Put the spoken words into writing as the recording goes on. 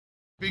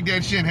Big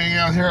Dad Shin hanging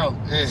out with Harold.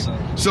 Hey.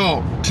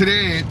 So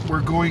today we're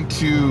going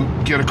to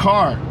get a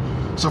car.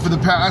 So for the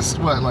past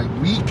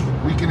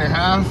week and a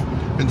half,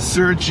 been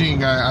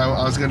searching.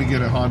 I was gonna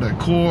get a Honda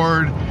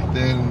Accord.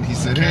 Then he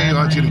said, "Hey,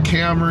 I'll get a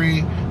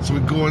Camry." So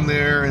we go in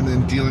there and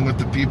then dealing with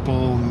the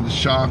people and the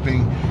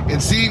shopping. And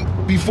see,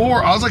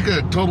 before I was like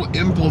a total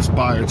impulse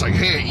buyer. It's like,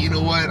 hey, you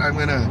know what?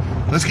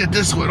 Let's get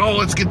this one. Oh,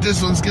 let's get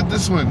this one. Let's get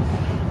this one.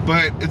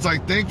 But it's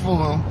like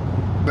thankful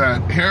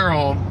that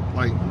Harold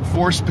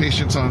forced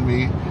patience on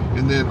me,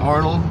 and then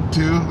Arnold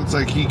too. It's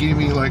like he gave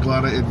me like a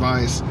lot of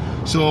advice.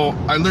 So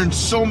I learned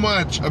so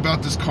much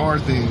about this car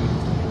thing.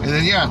 And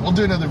then yeah, we'll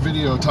do another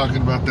video talking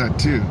about that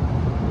too.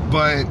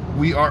 But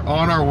we are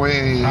on our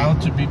way. How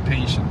to be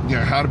patient.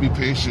 Yeah, how to be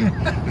patient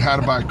and how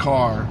to buy a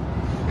car.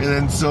 And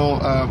then so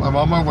I'm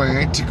on my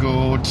way to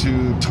go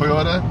to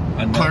Toyota,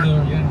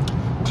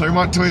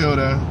 Claremont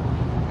Toyota,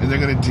 and they're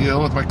gonna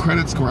deal with my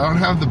credit score. I don't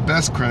have the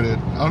best credit.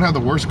 I don't have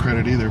the worst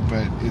credit either,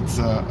 but it's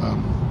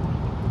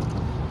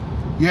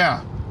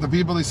yeah, the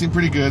people, they seem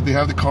pretty good. They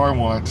have the car I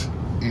want,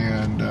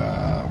 and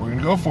we're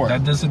gonna go for it.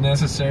 That doesn't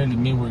necessarily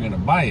mean we're gonna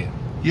buy it.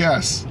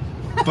 Yes,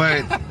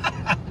 but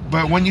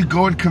but when you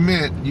go and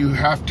commit, you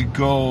have to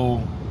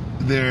go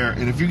there.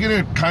 And if you're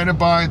gonna kind of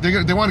buy,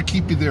 they want to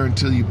keep you there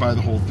until you buy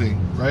the whole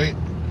thing, right?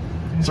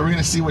 So we're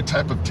gonna see what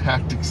type of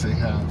tactics they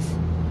have.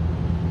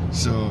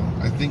 So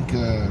I think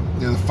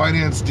the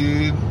finance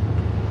dude,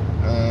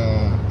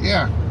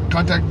 yeah,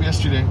 contacted me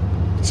yesterday.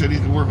 Said he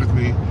could work with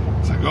me.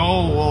 It's like,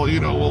 oh well, you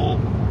know, well,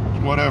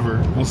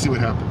 whatever. We'll see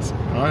what happens.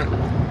 All right.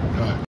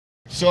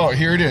 So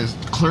here it is,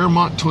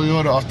 Claremont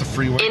Toyota off the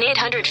freeway. In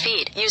 800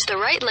 feet, use the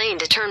right lane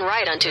to turn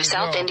right onto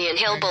South Indian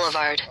Hill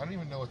Boulevard. I don't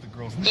even know what the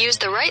girl's name is. Use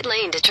the right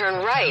lane to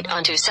turn right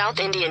onto South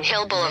Indian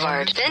Hill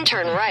Boulevard, then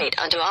turn right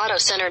onto Auto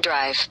Center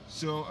Drive.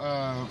 So,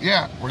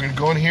 yeah, we're gonna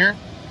go in here,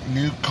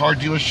 new car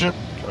dealership.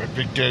 Got a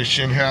Big Daddy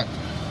Shin hat,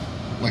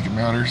 like it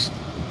matters.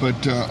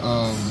 But,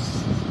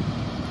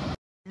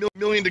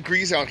 million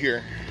degrees out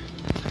here.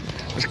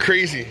 It's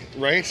crazy,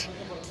 right?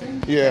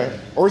 Yeah.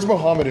 Where's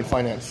Mohammed in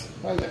finance?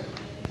 Hi there.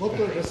 Both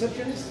the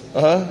receptionist?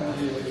 Uh-huh.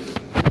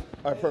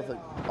 All right, perfect.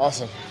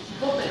 Awesome.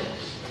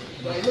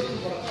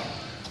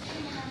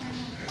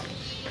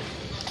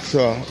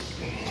 So,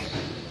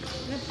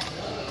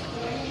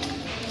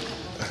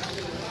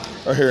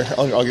 right here,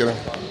 I'll get him.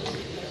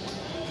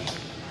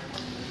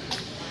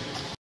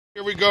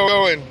 Here we go,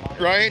 going,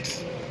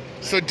 right?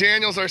 So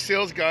Daniel's our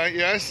sales guy,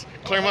 yes?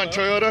 Claremont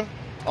Toyota?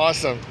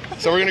 Awesome.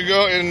 So we're gonna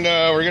go and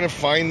we're gonna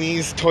find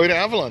these Toyota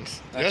Avalons.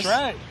 That's yes?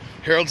 right.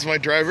 Harold's my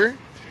driver,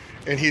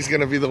 and he's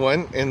gonna be the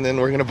one, and then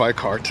we're gonna buy a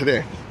car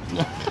today.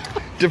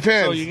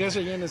 Depends. So you guys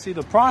are gonna see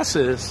the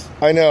process.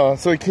 I know.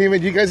 So he came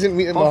in. You guys didn't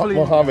meet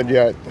Mohammed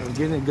yet. I'm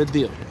getting a good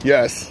deal.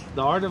 Yes.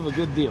 The art of a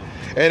good deal.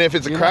 And if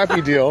it's a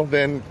crappy deal,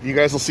 then you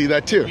guys will see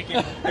that too. We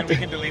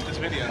can delete this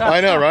video.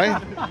 I know,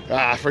 right?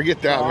 Ah,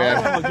 forget that,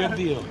 man. The art of a good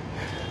deal.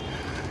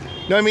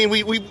 No, I mean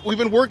we've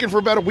been working for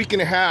about a week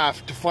and a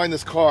half to find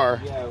this car,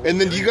 yeah,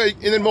 and then you guys,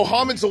 and then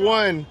Mohammed's the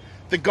one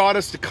that got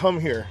us to come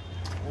here.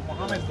 Well,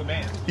 Mohammed's the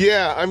man.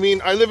 Yeah, I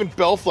mean I live in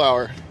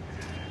Bellflower,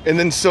 and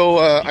then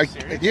so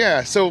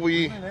yeah, so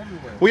we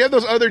have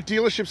those other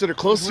dealerships that are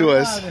close to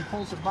us.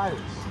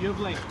 You have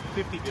like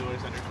 50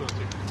 dealers under close to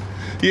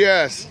you.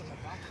 Yes.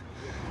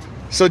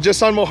 So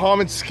just on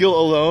Mohammed's skill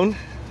alone,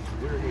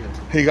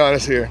 he got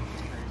us here.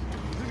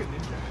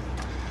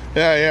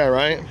 Yeah,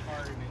 right.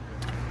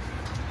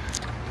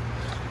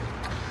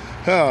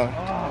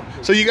 Oh.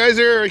 So you guys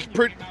are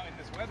pretty.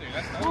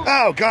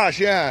 Oh gosh,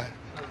 yeah.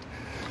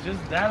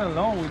 Just that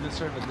alone, we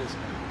deserve a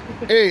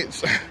discount. Hey,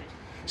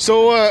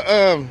 so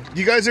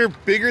you guys are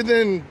bigger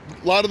than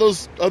a lot of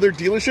those other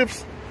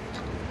dealerships.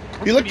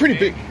 You look pretty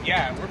big.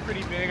 Yeah, we're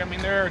pretty big. I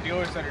mean, there are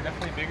dealers that are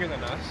definitely bigger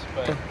than us,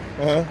 but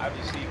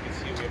obviously you can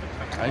see we have a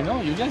ton of cars. I know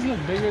you guys look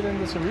bigger than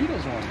the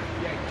Cerritos one.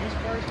 Yeah, used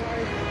cars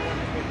wise.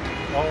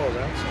 Oh,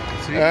 that's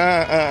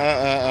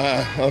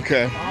see.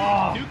 Okay.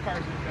 Oh. New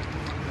cars.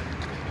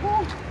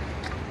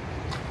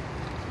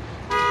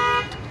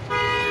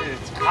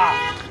 It's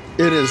hot.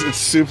 It is. It's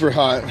super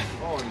hot.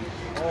 Oh,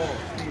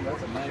 Steve,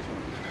 that's a nice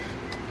one.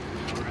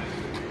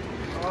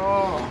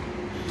 Oh,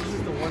 this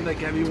is the one that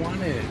Gabby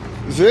wanted.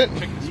 Is it?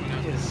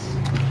 Yes.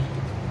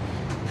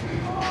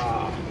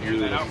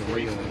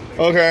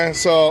 Okay,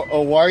 so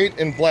a white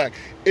and black.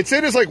 It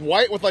said it's like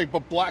white with like a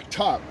black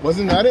top.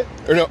 Wasn't that it?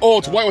 Or no? Oh,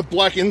 it's white with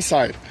black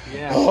inside.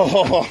 Yeah.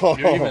 Oh.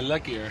 You're even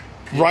luckier.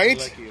 Right?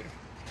 Luckier.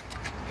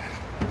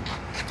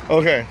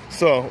 Okay,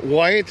 so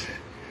white.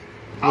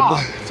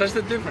 Touch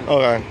the difference.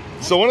 Okay,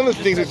 so one of the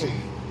things is.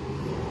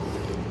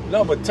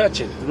 No, but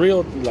touch it.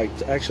 Real, like,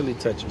 actually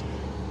touch it.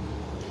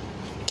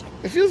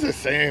 It feels the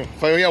same.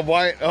 But yeah,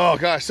 white. Oh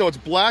gosh, so it's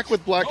black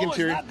with black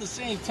interior. It's not the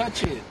same.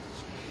 Touch it.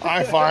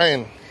 I'm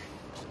fine.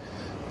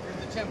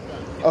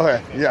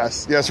 Okay.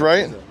 Yes. Yes.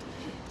 Right.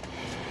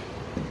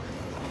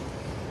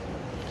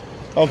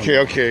 Okay.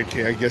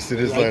 I guess it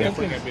is like.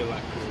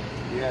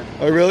 Yeah.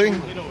 Oh really?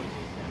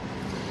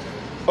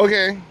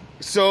 Okay.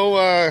 So.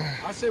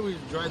 I say we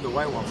drive the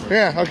white one first.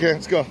 Yeah. Okay.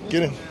 Let's go.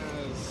 Get in.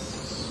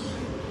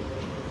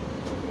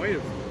 Wait a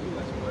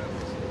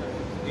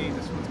minute.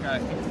 This one's got, I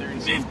think,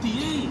 36.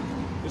 58.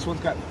 This one's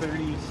got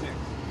 36.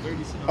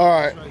 36. All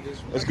right,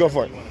 let's go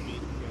for it.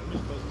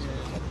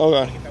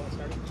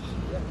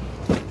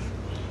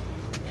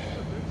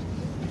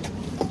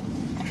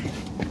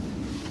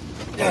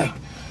 Okay.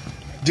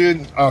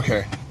 Dude,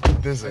 okay.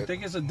 This is I it.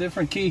 think it's a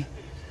different key.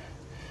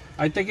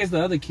 I think it's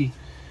the other key.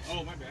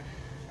 Oh, my bad.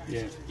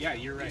 Yeah. Yeah,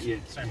 you're right. Yeah.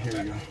 Sorry Here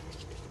about we that.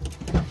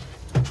 go.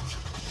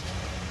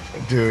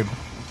 Dude,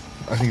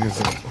 I think this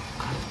is it.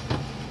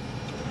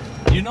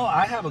 You know,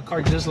 I have a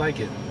car just like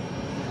it.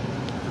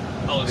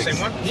 Oh, the same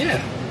one?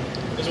 Yeah.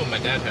 This one my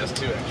dad has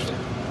too, actually.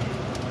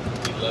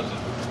 He loves it.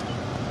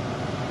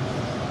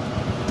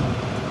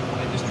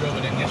 I just drove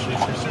it in yesterday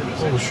for service.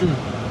 Oh, shoot.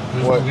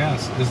 There's What? no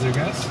gas. Is there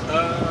gas?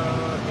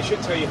 It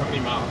should tell you how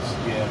many miles.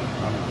 Yeah.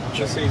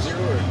 Just say 0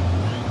 or...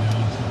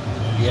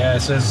 Yeah,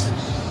 it says,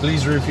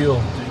 please refuel.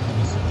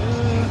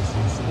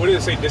 What did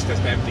it say, distance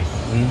to empty?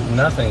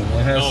 Nothing.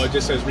 It has. Oh, it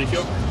just says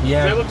refuel?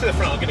 Yeah. Can I look to the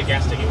front? I'll get a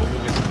gas ticket. We'll go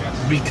get some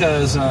gas.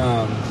 Because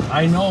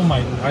I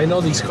know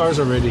these cars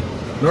already.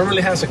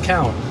 Normally has a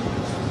count.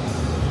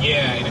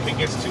 Yeah, and if it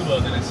gets too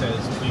low, then it says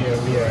clear.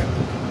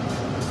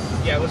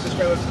 Yeah, let's just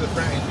drive up to the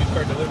front and do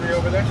car delivery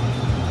over there.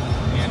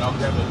 And I'll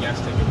grab a gas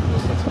ticket. We'll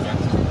put some gas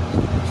in.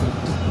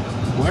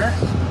 Where?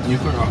 You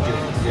could.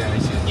 Okay. Yeah, I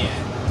see it.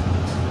 Yeah.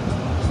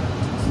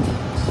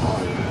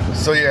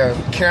 So yeah,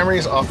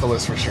 Camry's off the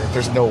list for sure.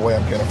 There's no way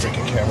I'm getting a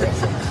freaking Camry.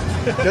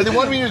 Yeah, they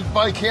wanted me to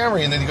buy a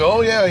Camry, and then you go,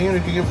 oh yeah, here you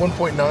can get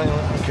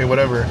 1.9. Okay,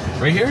 whatever.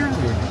 Right here?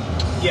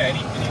 Yeah, any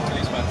of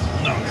these spots.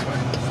 No, it's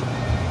fine.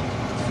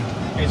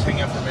 Okay, just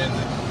hang out for a minute,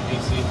 the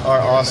AC. All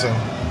right, awesome.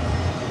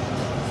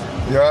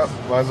 Yeah,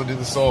 might as well do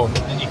the soul.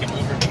 Then you can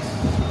Uber me.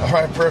 All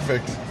right,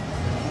 perfect.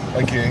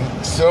 Okay,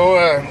 so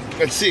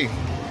let's see.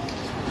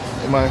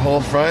 My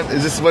whole front.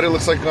 Is this what it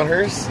looks like on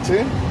hers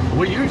too?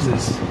 What year is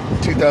this?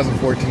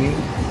 2014.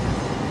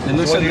 It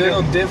looks What a do you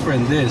little do?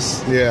 different,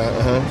 this. Yeah,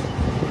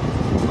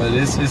 But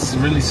it's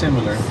really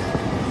similar.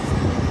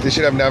 They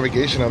should have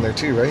navigation on there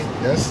too, right?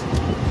 Yes.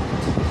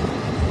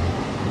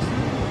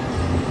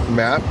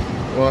 Map.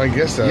 Well, I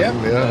guess that. Yep,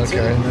 Yeah. that's Okay.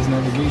 it. There's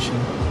navigation.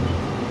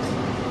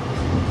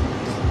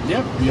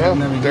 Yep, you Yeah. have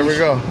navigation. There we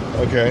go.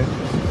 Okay.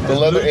 The Has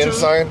leather Bluetooth?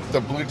 inside,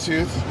 the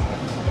Bluetooth.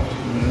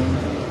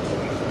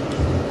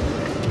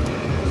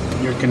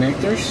 Your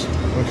connectors.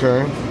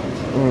 Okay.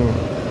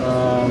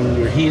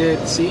 Your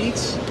heated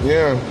seats.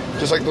 Yeah.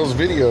 Just like those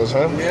videos,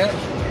 huh? Yeah.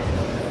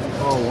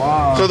 Oh,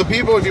 wow. So the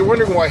people, if you're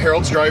wondering why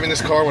Harold's driving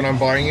this car when I'm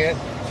buying it,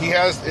 he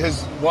has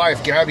his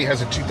wife Gabby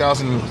has a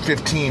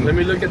 2015. Let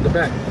me look at the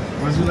back.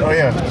 Oh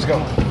yeah, let's go.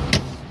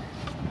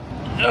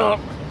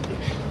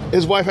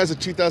 His wife has a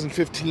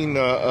 2015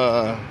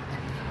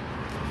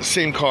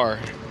 same car,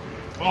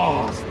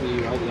 Oh,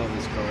 Steve, I love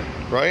this car.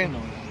 right?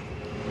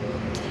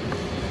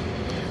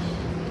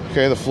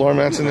 Okay, the floor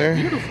mats in there.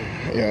 Beautiful.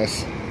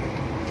 Yes.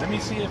 Let me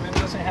see if it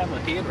doesn't have a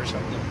hit or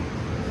something.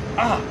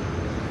 Ah,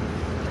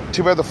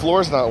 Too bad the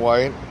floor's not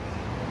white.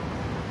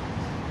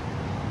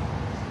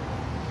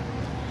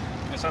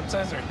 and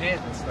sometimes they're hit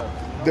and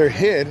stuff. They're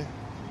hid.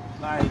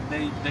 Like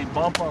they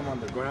bump them on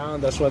the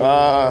ground. That's why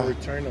Ah. they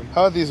return them.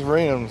 How are these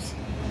rims?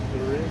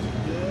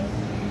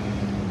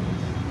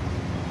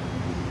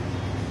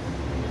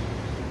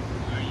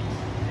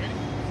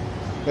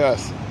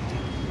 Yes.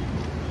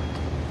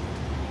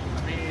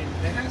 I mean,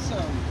 it has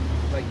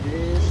some like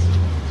this.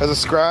 Has a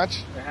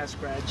scratch? It has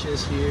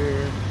scratches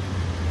here.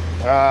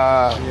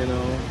 Ah. You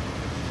know.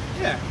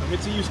 Yeah,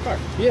 it's a used car.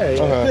 Yeah.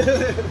 Yeah.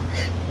 Okay.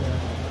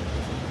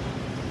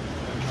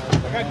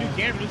 I got new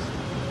cameras.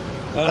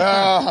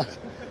 Ah.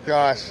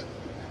 Gosh.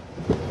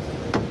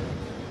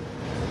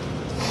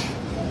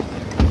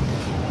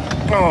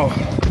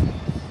 Oh.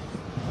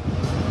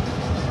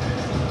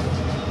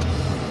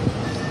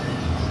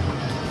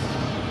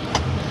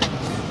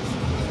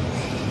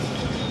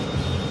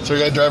 So we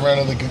gotta drive around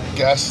to the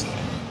gas.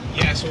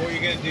 Yeah, so what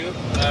you're gonna do,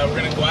 we're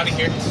gonna go out of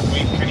here.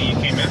 We kind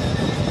of came in.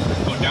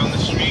 Go down the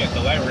street at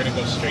the light. We're gonna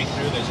go straight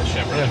through. There's a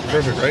Chevron. Yeah,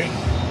 perfect, right?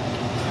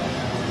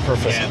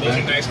 Perfect. Yeah, those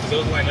are nice because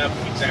those line up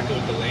exactly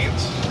with the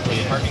lanes, with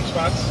the parking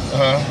spots.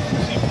 Uh-huh.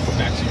 So you can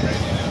back seat right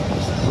in.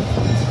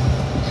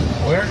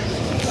 Where?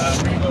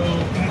 We're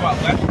gonna go out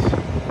left.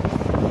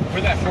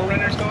 Where that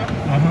 4Runner's going?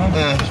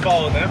 Uh-huh. Just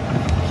follow them.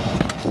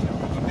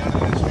 Go down to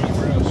the street.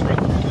 We're gonna go straight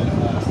through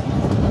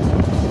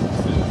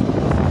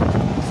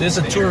This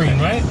is a touring,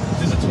 right?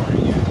 This is a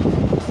touring, yeah.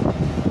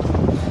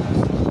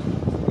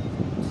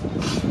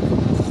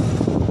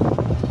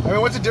 I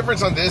mean, what's the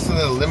difference on this and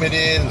the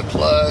limited and the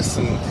plus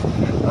and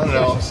I don't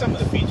know. Just some of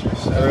the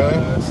features.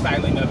 Really?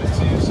 Styling of it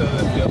too, so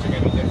the wheels are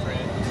gonna be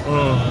different.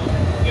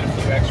 Get a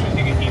few extras.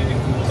 You get heated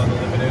and cooled on the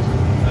limited,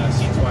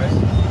 seats wise.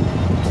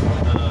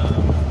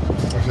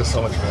 I feel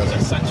so much There's a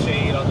better.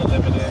 sunshade on the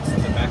limited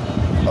in the back.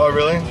 Oh,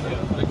 really?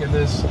 Look at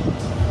this.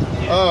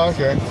 Oh,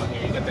 okay.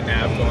 Here you got the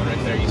nav going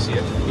right there. You see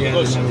it? Yeah,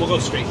 We'll go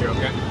straight here,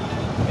 okay?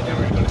 And then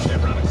we're gonna go to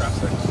Chevron across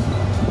there.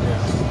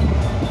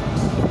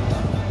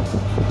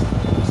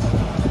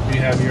 You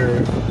have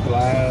your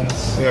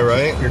glass, Yeah,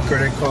 right? your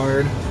credit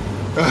card.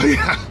 Oh,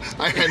 yeah.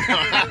 I had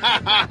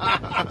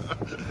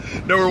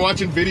no, we're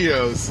watching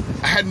videos.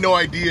 I had no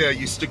idea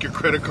you stick your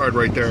credit card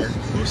right there.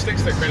 Who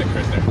sticks their credit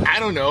card there? I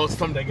don't know.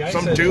 Some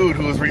said dude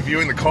who was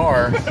reviewing the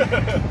car.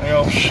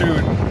 Oh,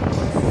 shoot.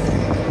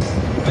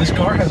 This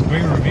car has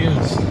great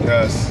reviews.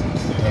 Yes.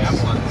 The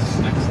Avalon's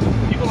next.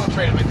 People don't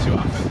trade them in too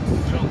often.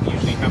 We don't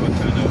usually have a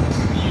ton of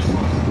used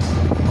ones.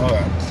 All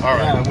right. All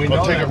right. Yeah, we we'll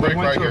know take that. a break We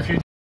went right to a here. few-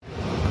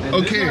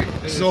 Okay,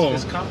 so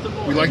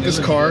we like this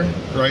car,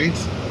 right?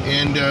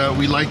 And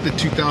we like the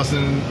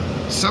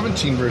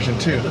 2017 version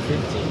too. The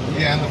 15.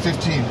 Yeah, and the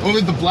 15. Oh,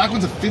 the black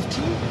one's a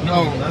 15?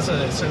 No, that's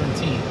a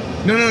 17.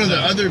 No, the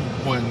other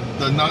one,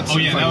 the not. Oh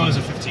yeah, that was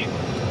a 15.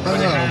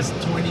 But it has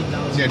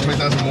 20,000. Yeah,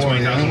 20,000 more.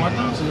 20,000 more?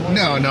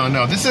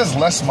 No. This has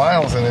less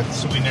miles in it.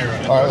 So we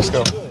narrowed it. All right, let's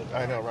go.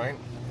 I know, right?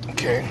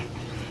 Okay.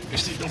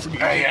 Don't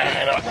forget.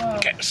 Yeah, I know.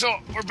 Okay, so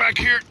we're back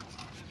here.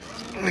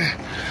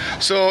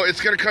 So it's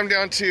gonna come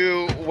down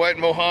to what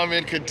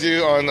Mohammed could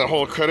do on the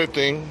whole credit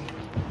thing,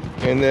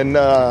 and then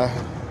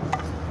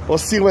we'll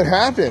see what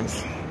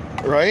happens,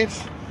 right?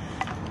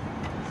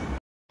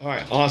 All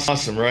right,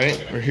 awesome,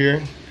 right? We're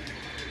here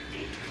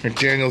at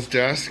Daniel's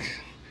desk,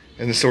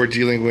 and so we're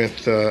dealing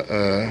with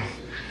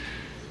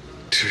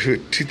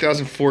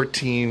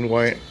 2014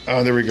 white.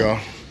 Oh, there we go.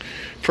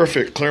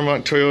 Perfect.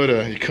 Claremont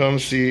Toyota. You come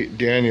see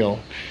Daniel.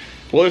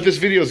 Well, if this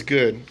video is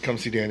good, come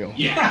see Daniel.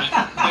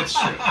 Yeah, that's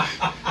true.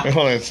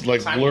 Hold on, it's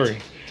like blurry.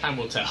 Time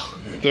will tell.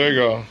 There you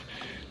go.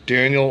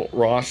 Daniel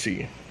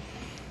Rossi.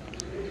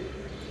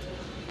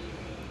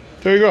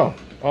 There you go.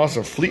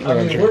 Awesome. Fleet I mean,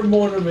 manager. we're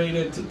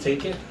motivated to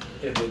take it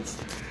if it's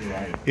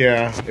right.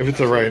 Yeah, if it's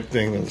the right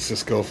thing, let's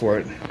just go for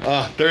it.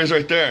 Ah, there it is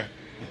right there.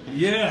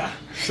 Yeah.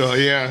 So,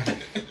 yeah.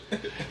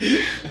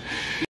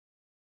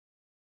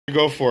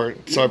 Go for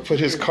it. So I put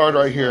his card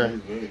right here.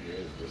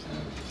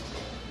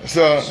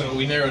 So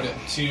we narrowed it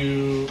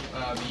to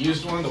the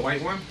used one, the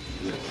white one,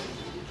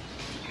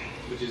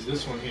 which is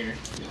this one here.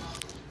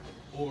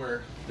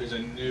 Or there's a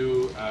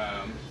new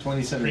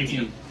 2017.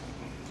 premium.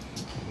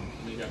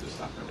 Let me grab the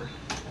stock number.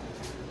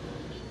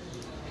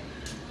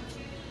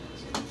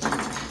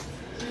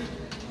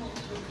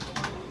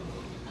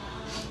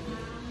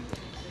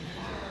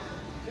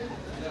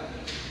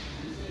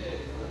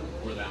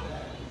 Or that one.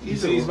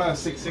 He's about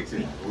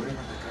 660.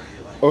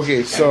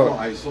 okay, so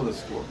I saw the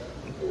score.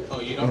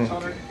 Oh, you don't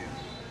tell her?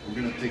 We're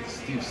gonna take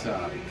Steve's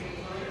side,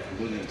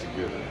 put it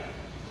together.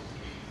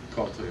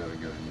 Call Toyota,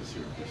 get him a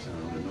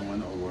 0% on the new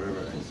one or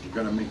whatever it is. We're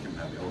gonna make him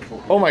happy.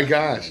 oh my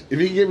gosh, if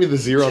you can give me the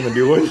 0 on the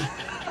new one.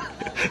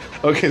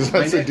 Okay, so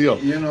that's the deal.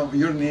 You know,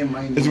 your name,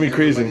 my name. It's gonna be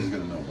crazy. Everybody's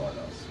gonna know about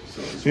us.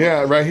 So it's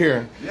Yeah, right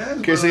here. Yeah,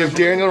 Okay, so you have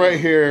Daniel right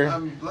here,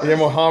 and you have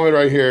Mohammed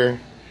right here.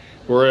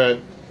 We're at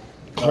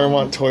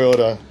Claremont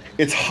Toyota.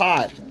 It's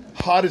hot.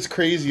 Hot as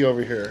crazy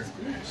over here.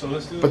 So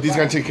let's do But these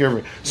guys take care of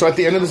me. So at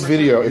the end of this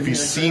video, if you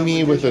see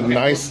me with a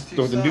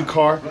with a new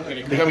car,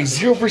 they got me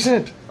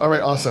 0%. All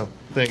right, awesome.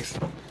 Thanks.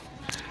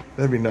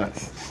 That'd be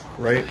nuts,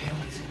 right?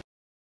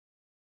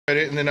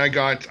 And then I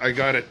got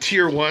a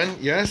tier 1,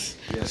 yes.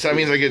 So that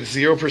means I get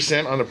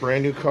 0% on a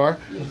brand new car,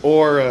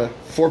 or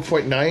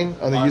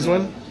 4.9 on the used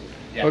one.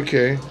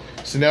 Okay.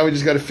 So now we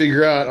just got to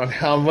figure out on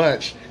how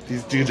much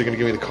these dudes are gonna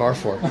give me the car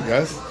for,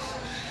 yes.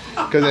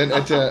 Because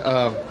it's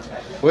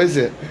what is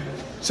it?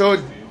 So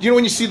you know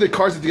when you see the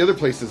cars at the other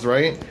places,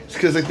 right? It's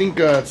because I think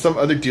some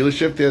other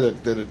dealership they had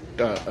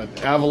an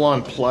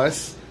Avalon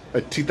Plus, a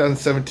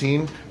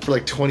 2017 for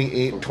like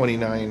 28,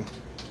 29.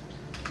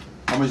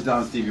 How much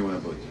down, Steve, you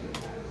want to put?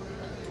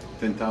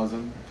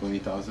 10,000,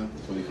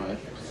 20,000, 25?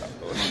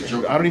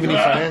 I don't even need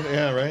finance.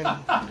 Yeah, right.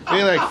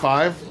 Maybe like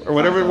 5 or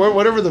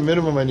whatever the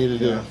minimum I need to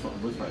do. Yeah,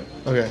 with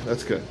 5. Okay,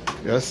 that's good.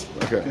 Yes.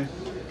 Okay.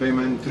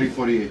 Payment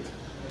 348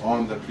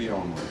 on the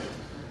pre-owned one.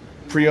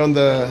 Pre-owned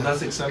the.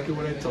 That's exactly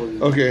what I told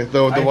you. Okay,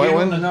 the I white gave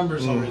one. him the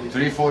numbers already.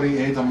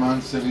 348 a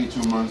month,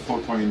 72 months,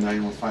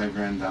 429 with 5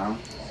 grand down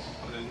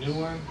on the new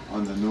one.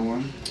 on the new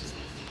one.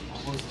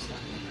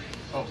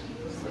 Oh,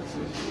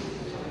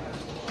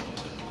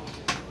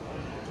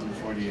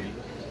 148.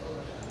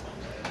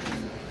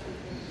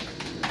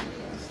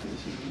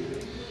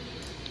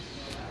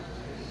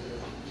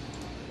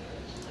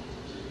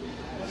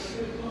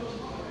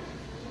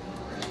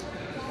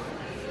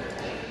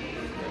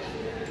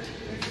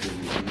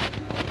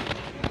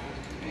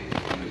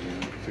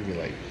 Figure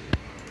like.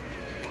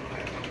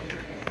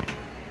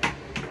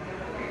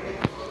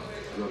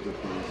 Drop the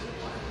price.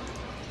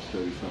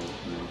 35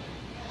 now.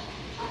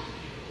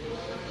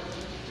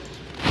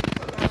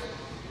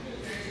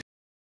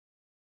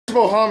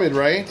 Mohammed,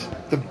 right?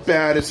 The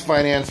baddest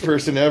finance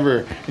person ever.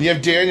 And you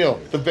have Daniel,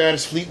 the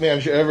baddest fleet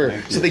manager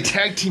ever. So they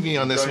tag team me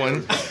on this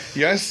one.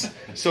 Yes.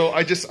 So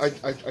I just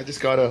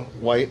got a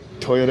white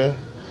Toyota.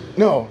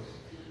 No.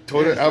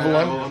 Toyota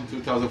Avalon.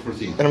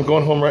 2014. And I'm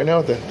going home right now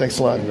with it. Thanks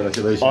a lot.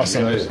 Congratulations.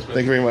 Awesome. Guys. Thank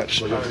you very much.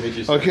 Pleasure to meet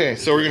you. Okay,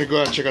 so we're gonna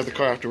go out and check out the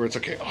car afterwards.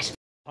 Okay, awesome.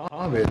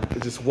 Mohammed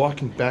is just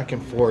walking back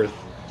and forth,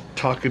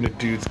 talking to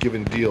dudes,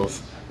 giving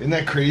deals. Isn't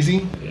that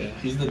crazy? Yeah.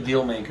 He's the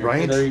deal maker.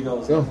 Right? There you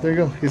go. Oh, there you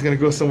go. He's gonna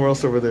go somewhere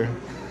else over there.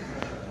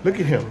 Look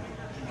at him.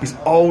 He's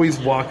always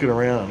walking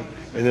around.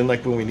 and then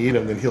like when we need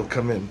him, then he'll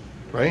come in,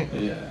 right?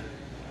 Yeah.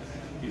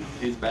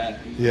 He's bad.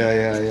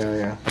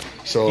 Yeah.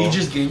 So He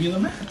just gave you the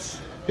mats.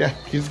 yeah,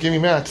 he just gave me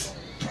mats.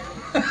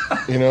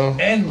 You know.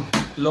 And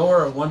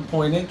lower 1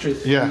 point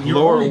interest. Yeah, You're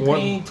lower only one-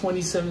 paying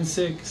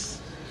 27.6.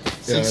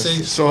 Yeah,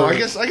 6.8. so I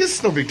guess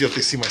it's no big deal if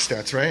they see my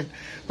stats, right?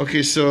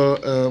 Okay, so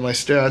my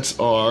stats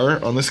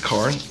are on this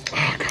car.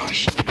 Oh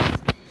gosh.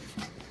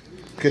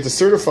 Okay, it's a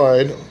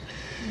certified.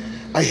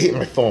 I hate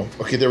my phone.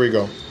 Okay, there we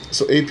go.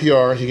 So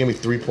APR, he gave me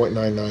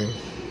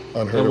 3.99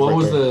 on her. And what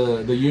was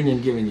the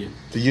union giving you?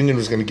 The union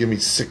was going to give me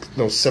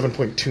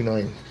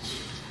 7.29.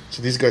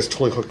 So these guys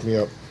totally hooked me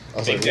up. I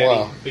was like,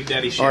 wow. Big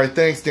Daddy Shin. All right,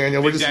 thanks,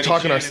 Daniel. We're Big just Daddy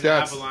talking our Shin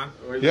and stats. Avalon.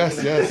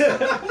 Yes.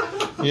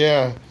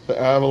 Yeah, the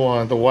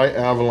Avalon, the white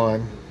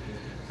Avalon.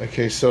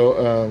 Okay,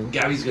 so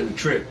Gabby's gonna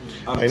trip.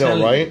 I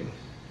know, right?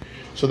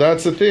 So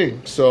that's the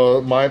thing.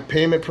 So my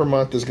payment per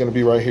month is going to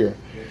be right here.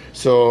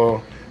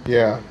 So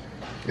yeah,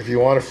 if you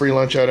want a free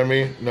lunch out of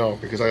me, no,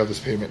 because I have this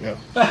payment now.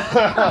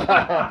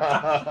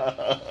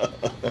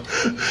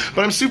 But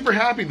I'm super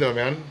happy though,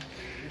 man,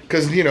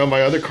 because you know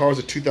my other car was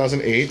a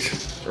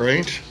 2008,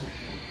 right?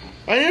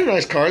 I had a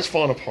nice car. It's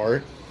falling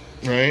apart,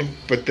 right?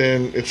 But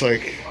then it's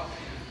like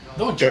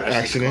Don't that trash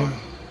accident.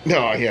 this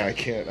car. No, yeah, I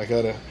can't. I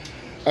gotta.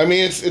 I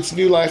mean, it's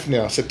new life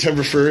now.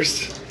 September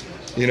 1st.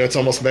 You know, it's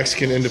almost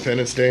Mexican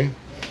Independence Day,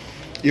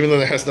 even though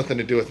that has nothing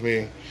to do with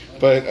me.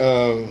 But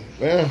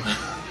yeah,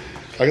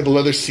 I got the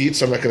leather seats,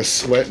 so I'm not gonna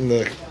sweat in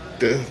the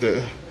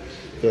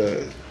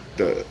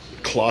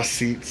cloth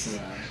seats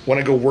when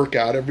I go work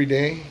out every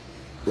day,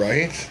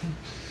 right?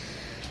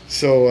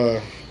 So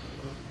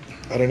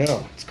I don't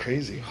know. It's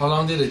crazy. How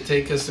long did it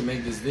take us to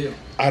make this deal?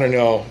 I don't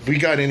know. We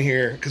got in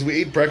here because we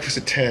ate breakfast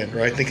at 10,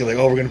 right? Thinking like,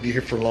 oh, we're gonna be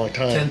here for a long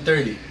time.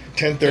 10:30.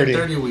 10:30.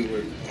 10:30 we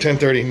were.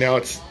 10:30. Now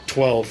it's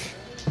 12.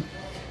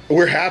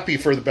 We're happy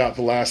for about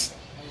the last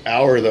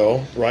hour,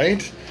 though,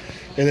 right?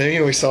 And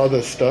then we saw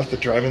the stuff, the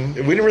driving.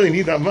 We didn't really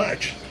need that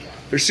much.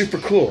 They're super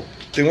cool.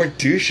 They weren't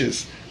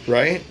douches,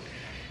 right?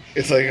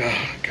 It's like,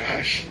 oh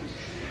gosh,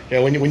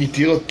 yeah. When you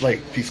deal with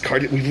like these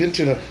cars, we've been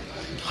to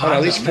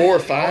at least 4 or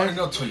 5.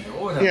 No,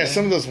 Toyota, Yeah, man.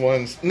 some of those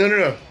ones.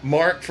 No.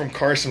 Mark from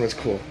Carson was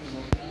cool.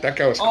 That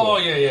guy was cool. Oh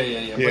yeah.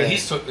 Yeah. But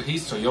he's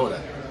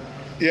Toyota.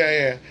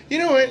 Yeah. You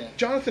know what?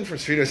 Jonathan from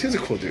Speedos, he's a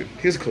cool dude.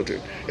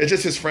 It's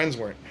just his friends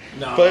weren't.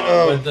 No,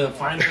 but the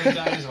final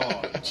guys,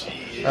 oh,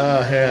 jeez.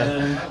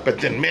 Yeah. But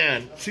then,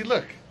 man, see,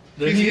 look.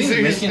 He's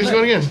making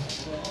going again.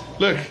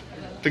 Look,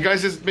 the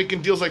guys is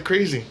making deals like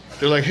crazy.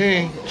 They're like,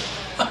 hey.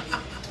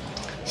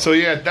 So,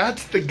 yeah,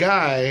 that's the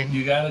guy.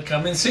 You gotta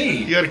come and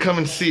see. You gotta come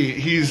and see.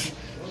 He's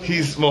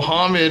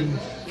Mohammed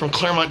from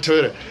Claremont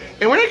Toyota.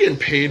 And we're not getting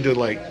paid to,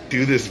 like,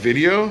 do this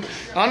video.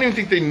 I don't even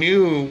think they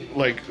knew,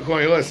 like, who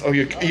I was. Oh,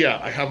 yeah,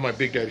 I have my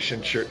Big Daddy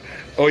Shin shirt.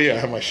 Oh, yeah, I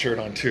have my shirt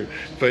on, too.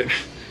 But,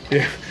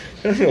 yeah,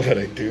 I don't know what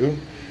I do.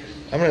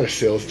 I'm not a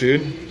sales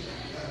dude.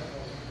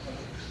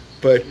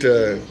 But,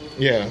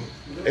 yeah.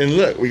 And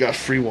look, we got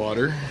free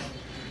water.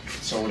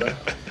 Soda.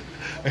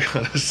 I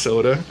got a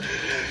soda.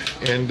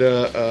 And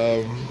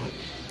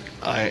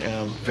I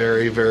am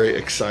very, very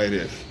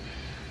excited.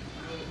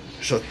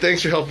 So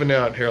thanks for helping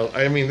out, Harold.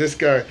 I mean, this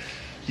guy...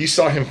 You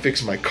saw him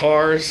fix my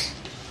cars,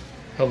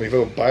 help me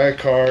go buy a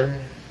car,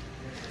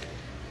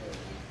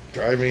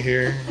 drive me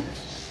here,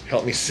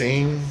 help me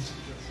sing.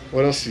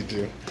 What else did he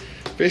do?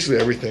 Basically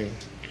everything.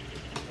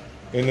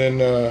 And then,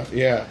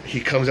 yeah, he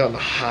comes out in the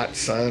hot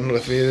sun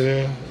with me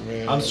today.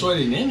 Man. I'm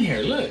sweating in here.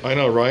 Look. I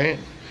know, right?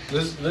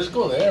 Let's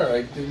go there.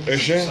 Right?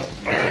 Is she? All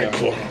right,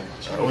 cool.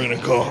 We're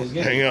gonna go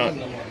hang out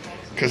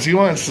because he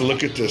wants to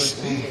look at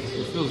this.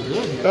 It feels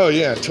good. Oh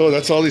yeah, totally.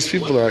 That's all these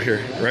people are out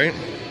here, right?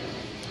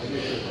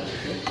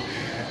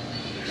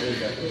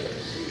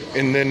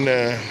 And then,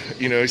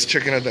 he's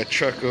checking out that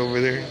truck over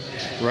there,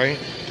 right?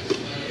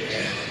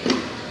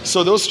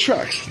 So those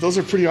trucks, those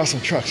are pretty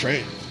awesome trucks,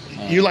 right?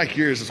 You like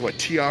yours is what,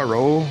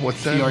 TRO?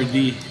 What's that?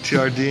 TRD.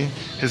 TRD.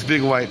 His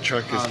big white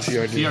truck is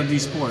TRD. TRD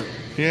Sport.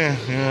 Yeah.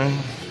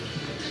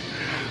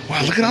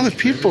 Wow, look at all the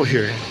people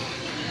here.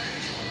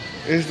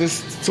 It's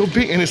this so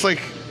big, and it's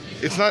like,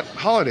 it's not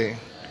holiday.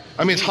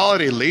 I mean, it's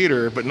holiday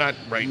later, but not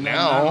right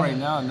now. Not right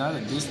now, not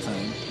at this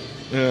time.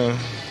 Yeah.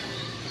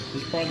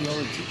 It's probably all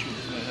the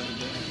teachers that have it.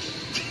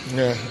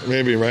 Yeah,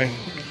 maybe, right?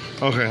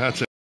 Okay,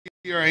 that's it.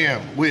 Here I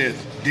am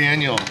with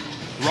Daniel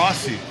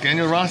Rossi.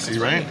 Daniel Rossi,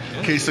 right?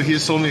 Okay, so he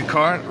just sold me a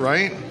car,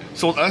 right?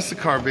 Sold us a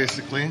car,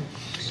 basically.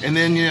 And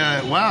then,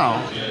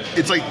 wow.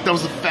 It's like, that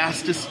was the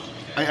fastest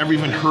I ever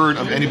even heard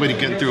of anybody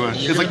getting through it.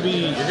 You're gonna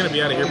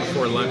be out of here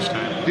before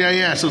lunchtime.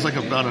 Yeah, so it's like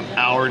about an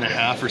hour and a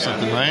half or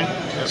something, right?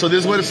 So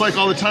this is what it's like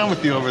all the time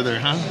with you over there,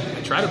 huh?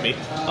 I try to be.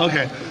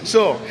 Okay,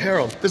 so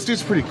Harold, this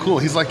dude's pretty cool.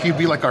 He's like, he'd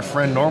be like our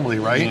friend normally,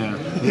 right?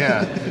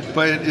 Yeah.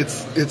 But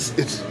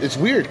it's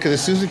weird because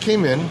as soon as we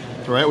came in,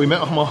 right, we met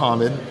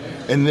Mohammed,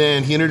 and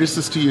then he introduced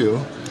us to you.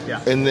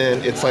 Yeah. And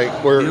then it's like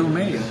we're You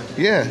made it.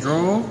 yeah.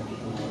 Drew,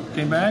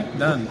 came back,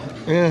 done.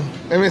 Yeah,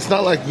 I mean, it's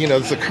not like, you know,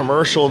 it's a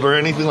commercial or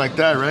anything like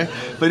that, right?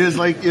 But it's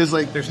like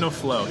there's no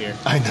flow here.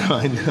 I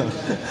know.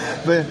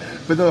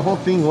 But the whole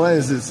thing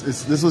was,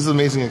 this was an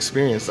amazing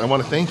experience. I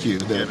want to thank you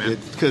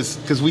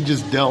because we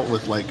just dealt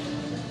with like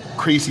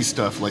crazy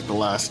stuff like the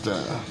last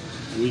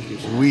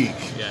week.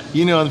 Yeah.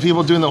 You know, the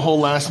people doing the whole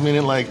last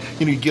minute, like,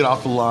 you know, you get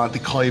off the lot, they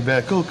call you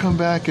back, oh, come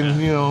back,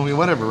 and you know,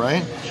 whatever,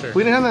 right? Sure.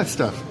 We didn't have that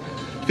stuff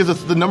because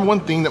it's the number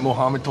one thing that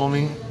Mohammed told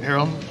me,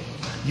 Harold.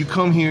 You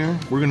come here,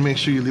 we're gonna make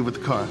sure you leave with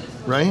the car,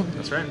 right?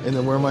 That's right. And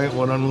then what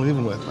I'm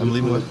leaving with? I'm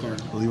leaving with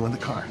the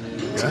car.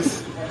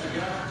 Yes.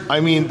 I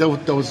mean, that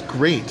was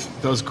great.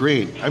 That was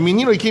great. I mean,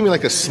 you know, he gave me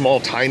like a small,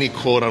 tiny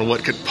quote on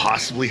what could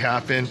possibly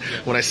happen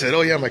when I said,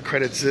 oh yeah, my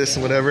credit's this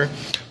and whatever.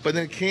 But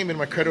then it came and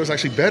my credit was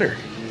actually better.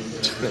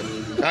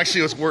 Actually,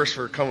 it was worse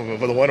for a couple of them,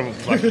 but the one of them,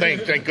 like,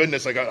 thank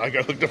goodness I got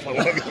hooked up on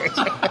one of those.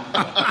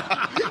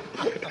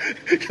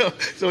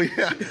 So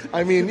yeah,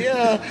 I mean,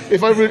 yeah,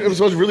 if I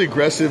was really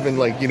aggressive and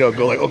like, you know,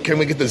 go like, oh, can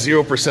we get the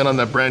 0% on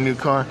that brand new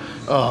car?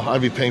 Oh,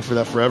 I'd be paying for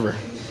that forever,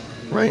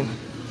 right?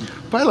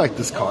 But I like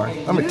this car.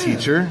 I'm a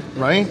teacher,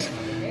 right?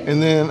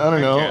 And then I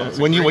don't know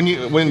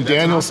when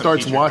Daniel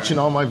starts watching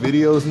all my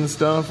videos and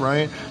stuff,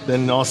 right?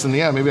 Then all of a sudden,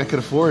 yeah, maybe I could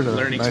afford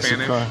a nicer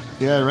Spanish car.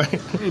 Yeah, right.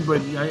 Hey,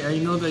 but I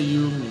know that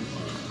you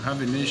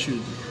have an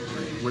issue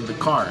with the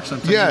car.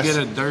 Sometimes you get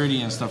it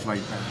dirty and stuff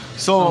like that.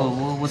 So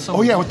what's up?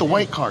 Oh yeah, with the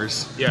white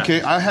cars. Yeah.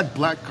 Okay, I had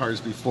black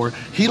cars before.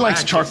 He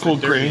likes charcoal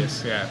gray.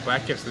 Yeah,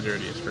 black gets the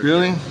dirtiest. For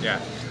Really? Sure.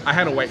 Yeah. I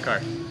had a white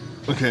car.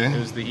 Okay. It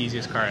was the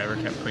easiest car I ever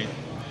kept clean.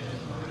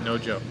 No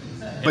joke.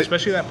 And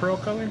especially that pearl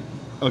color.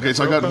 Okay,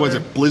 so I got, what is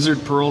it,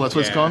 Blizzard Pearl? That's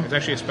what it's called? It's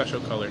actually a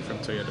special color from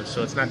Toyota.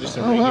 So it's not just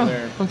a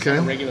regular, it's not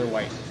a regular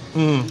white.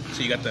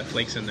 So you got the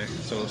flakes in there,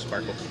 so it'll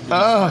sparkle.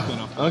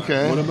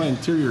 Okay. What about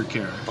interior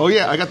care? Oh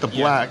yeah, I got the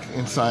black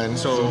inside.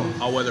 So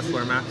all-weather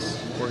floor mats.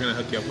 We're going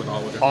to hook you up with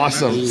all-weather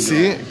awesome. floor mats.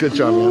 See? Good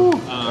job,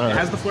 man. It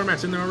has the floor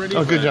mats in there already.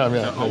 Oh, good job,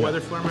 yeah. The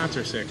all-weather floor mats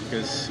are sick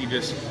because you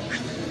just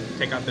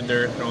take out the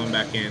dirt, throw them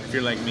back in. If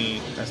you're like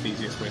me, that's the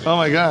easiest way to do it. Oh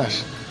my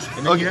gosh.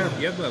 And then you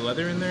have the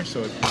leather in there,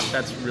 so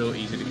that's real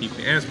easy to keep.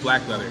 And it's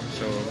black leather,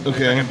 so there's not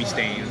going to be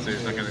stains.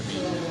 There's not going to be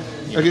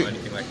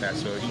anything like that.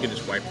 So you can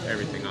just wipe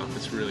everything off.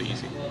 It's really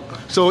easy.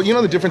 So you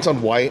know the difference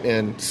on white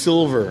and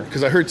silver?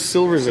 Because I heard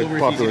silver is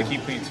popular. Easy to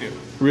keep clean too.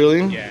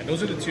 Really? Yeah,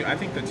 those are the two. I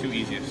think the two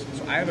easiest.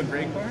 So I have a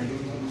gray car.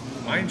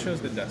 Mine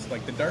shows the dust.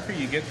 Like the darker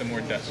you get, the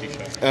more dust you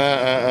show. So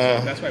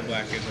that's why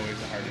black is always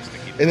the hardest to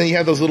keep. And then you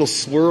have those little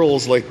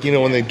swirls, like, you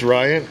know, when they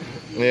dry it.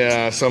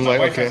 Yeah, so I'm like,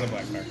 okay. Has a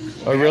black car.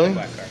 Oh, really?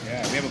 Black car.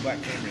 Yeah, we have a black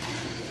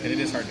Camry, and it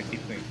is hard to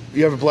keep clean.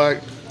 You have a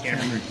black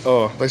Camry.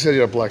 Oh, they said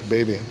you had a black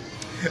baby.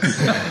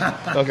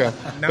 Okay.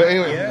 But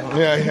anyway,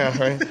 yeah,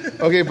 right.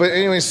 Okay, but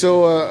anyway,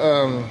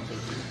 so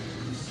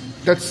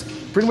that's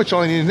pretty much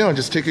all I need to know.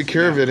 Just take good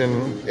care of it,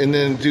 and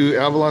then do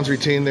Avalons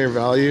retain their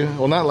value?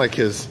 Well, not like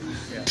his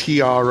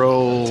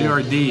TRD.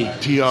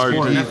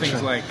 Sport.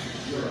 Nothing's like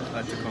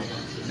a Tacoma,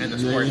 and the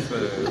Sport's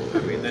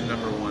the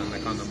number one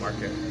like on the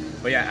market.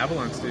 But yeah,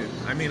 Avalons do.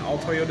 I mean, all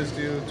Toyotas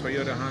do.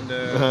 Toyota,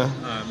 Honda.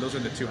 Those are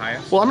the two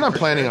highest. Well, I'm not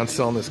planning on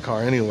selling this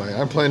car anyway.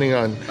 I'm planning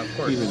on,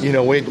 you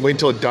know, wait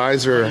until it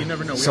dies or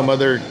some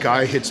other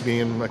guy hits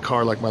me in my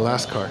car like my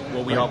last car.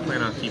 Well, we all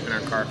plan on keeping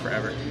our car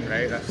forever,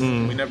 right?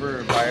 We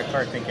never buy a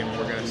car thinking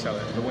we're going to sell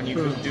it. But when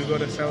you do go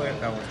to sell it,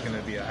 that one's going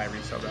to be a high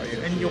resale value.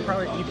 And you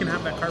can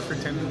have that car for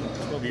 10,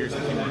 12 years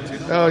if you want to.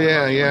 Oh,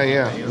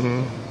 yeah.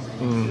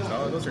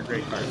 So those are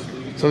great cars.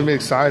 So it'll be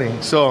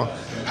exciting. So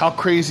how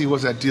crazy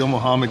was that deal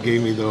Mohammed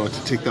gave me, though,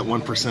 to take that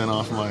 1%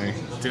 off my...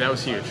 Dude, that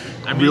was huge.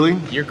 I mean, really?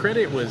 Your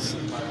credit was...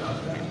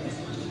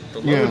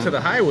 The low to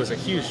the high was a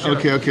huge jump.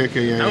 Okay,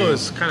 yeah. That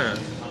was kind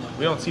of...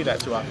 We don't see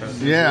that too often.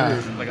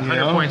 Yeah. Like a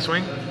 100-point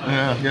swing.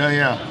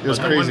 Yeah. It was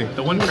crazy.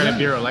 The one credit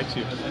bureau liked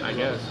you, I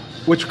guess.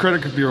 Which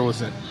credit bureau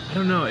was it? I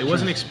don't know. It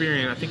wasn't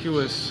Experian. I think it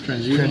was...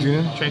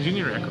 TransUnion?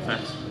 TransUnion or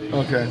Equifax.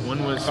 Okay.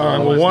 One was.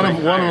 One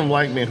of them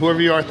liked me. Whoever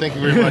you are, thank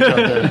you very much out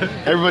there.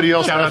 Everybody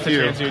else, shout out to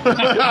you.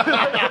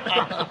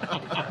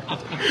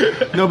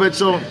 No, but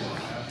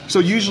so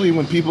usually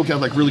when people get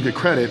like really good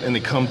credit and they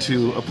come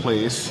to a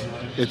place,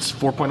 it's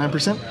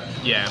 4.9%.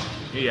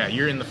 Yeah,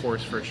 you're in the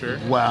force for sure.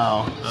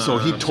 Wow. So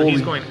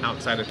he's going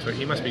outside of Toyota.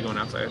 He must be going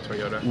outside of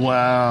Toyota.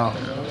 Wow.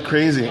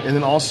 Crazy. And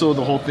then also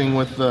the whole thing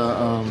with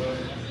the.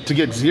 To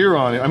get zero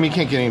on it, I mean, you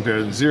can't get any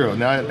better than zero.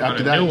 Now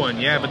after that, new one,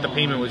 yeah, but the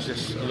payment was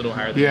just a little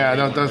higher.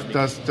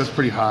 That's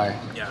pretty high.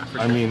 Yeah, for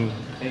sure. I mean,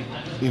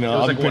 you know,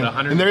 like, what,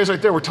 100? And there he is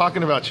right there. We're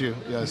talking about you.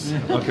 Yes.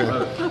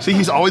 Okay. See,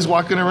 he's always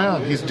walking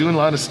around. He's doing a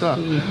lot of stuff.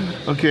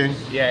 Okay.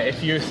 Yeah,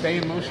 if you stay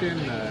in motion,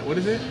 what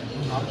is it?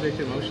 Object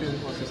in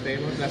motion wants to stay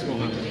in motion. That's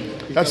Mohammed.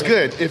 That's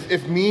good.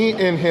 If me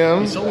and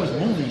him. He's always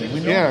moving. We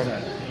know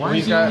that. Why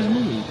is he always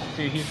moving?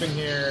 Dude, he's been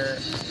here.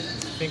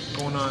 I think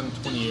going on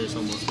 20 years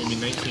almost, maybe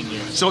 19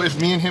 years. So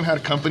if me and him had a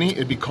company,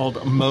 it'd be called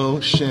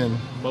Shin.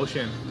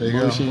 Shin. There you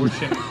go. Shin.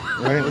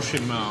 Right?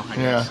 Shin Mo, I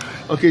guess.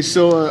 Yeah. Okay,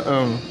 so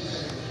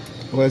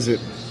what is it?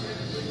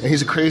 And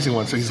he's a crazy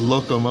one, so he's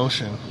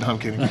Locomotion. No, I'm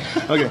kidding.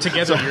 Okay.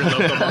 Together you're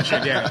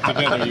Locomotion. Yeah,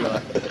 together you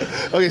are.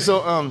 Okay,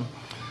 so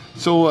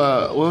So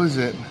what was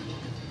it?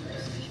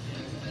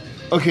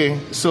 Okay,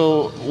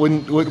 so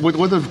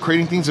what the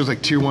creating things? There's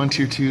like tier 1,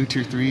 tier 2,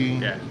 tier 3.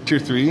 Yeah. Tier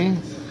 3.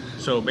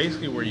 So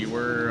basically, where you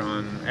were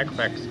on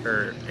Equifax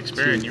or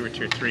Experian, you were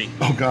tier 3.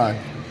 Oh God.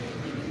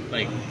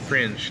 Like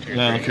fringe tier 3.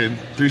 Yeah. Okay.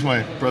 3's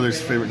my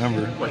brother's favorite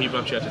number. Well, he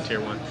bumped you up to tier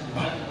 1.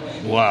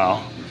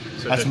 Wow.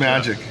 So That's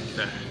magic.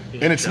 Yeah,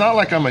 And it's not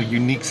like I'm a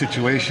unique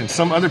situation.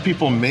 Some other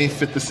people may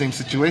fit the same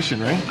situation,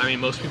 right? I mean,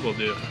 most people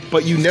do.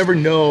 But you never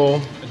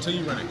know Until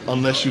you run it.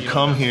 unless you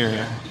come here.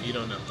 Yeah, you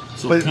don't know.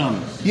 So But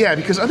come. yeah,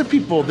 because other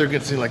people they're gonna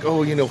say like,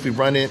 oh, you know, if we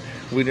run it,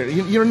 we don't.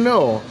 You don't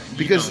know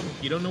because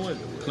You don't know what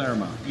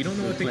Claremont. You don't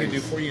know what they can do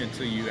Place. for you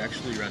until you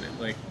actually run it.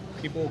 Like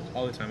people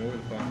all the time over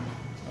the phone.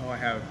 Oh, I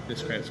have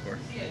this credit score.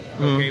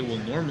 Okay, well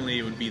normally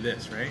it would be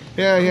this, right?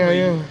 Yeah,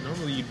 yeah.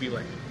 Normally you'd be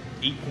like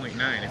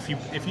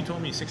 8.9. If you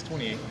told me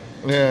 628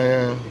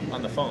 yeah.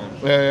 on the phone,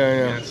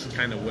 Yeah. that's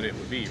kind of what it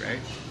would be, right?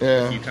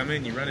 Yeah. If you come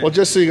in, you run it. Well,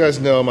 just so you guys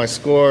know, my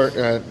score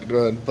at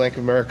Bank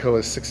of America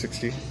was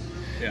 660.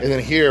 yeah. And then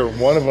here,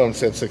 one of them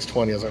said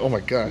 620. I was like, oh my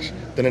gosh.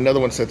 Then another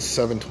one said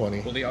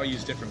 720. Well, they all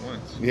use different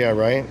ones. Yeah,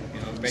 right? You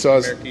know, Bank So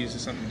of America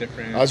uses something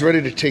different. I was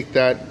ready to take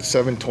that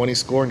 720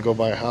 score and go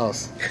buy a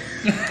house.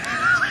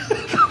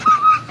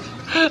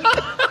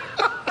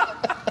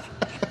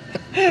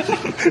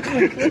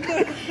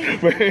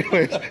 But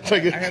anyways, it's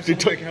like, I have someone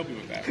that can help you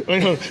with that. I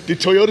know. Do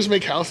Toyotas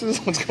make houses?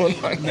 What's going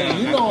on?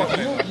 You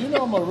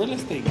know I'm a real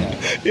estate guy.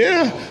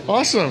 Yeah,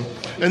 awesome.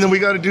 And then we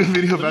got to do a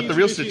video about the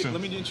real estate. Let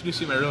me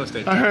introduce you to my real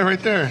estate. All right, right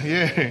there.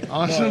 Yeah,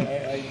 awesome.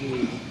 I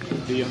do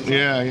videos.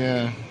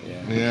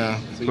 Yeah.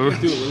 So you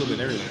guys do a little bit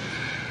of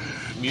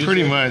everything. Music,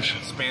 Pretty much.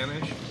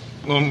 Spanish.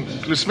 Well,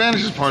 the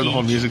Spanish is part of the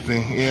whole music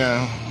thing.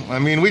 Yeah, I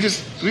mean, we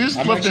just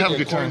I'm love to have a actually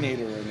good time.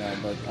 coordinator right now,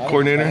 but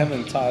Coordinator? I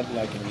haven't taught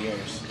like in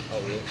years.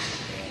 Oh, really?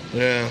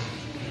 Yeah.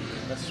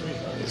 That's sweet.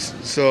 Bro.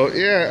 So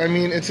yeah, I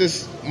mean, it's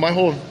just my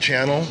whole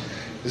channel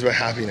is about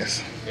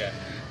happiness. Yeah.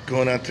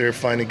 Going out there,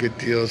 finding good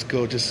deals,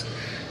 go just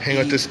hang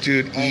out with this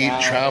dude, hang eat,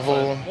 out,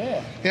 travel,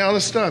 yeah. all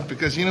this stuff.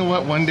 Because you know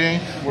what, one day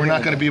we're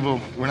not going to be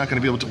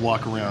able to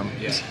walk around.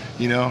 Yeah.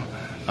 You know,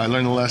 I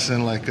learned a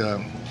lesson like,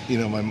 you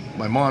know,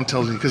 my mom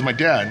tells me, because my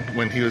dad,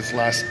 when he was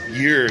last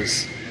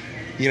years,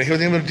 you know, he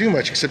wasn't able to do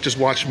much except just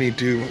watch me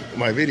do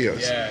my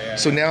videos. Yeah.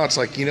 So now it's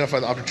like, you know, if I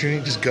have the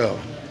opportunity, just go.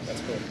 That's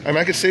cool. I mean,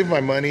 I could save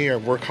my money or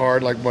work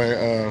hard like my,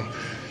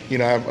 you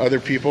know, I have other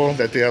people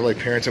that they have like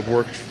parents that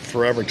worked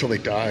forever until they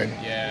died.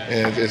 Yeah.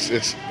 And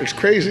it's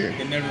crazy.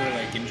 They never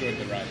like enjoyed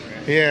the ride,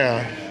 right?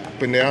 Yeah.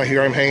 But now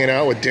here I'm hanging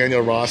out with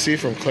Daniel Rossi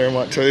from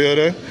Claremont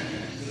Toyota and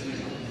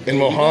You guys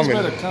Mohammed.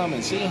 better come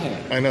and see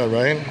him. I know,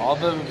 right? All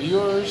the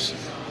viewers,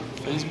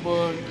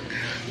 Facebook,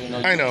 you know.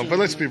 I know, YouTube. but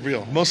let's be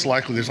real. Most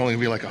likely there's only going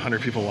to be like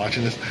 100 people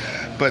watching this.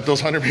 But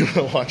those 100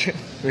 people that watch it,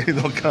 maybe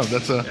they'll come.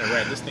 That's a... Yeah,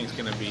 right. This thing's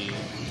gonna be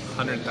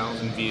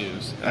 100,000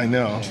 views. I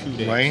know, 2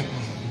 days. right?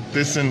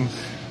 This and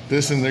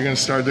they're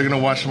gonna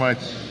watch my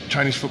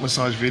Chinese foot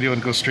massage video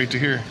and go straight to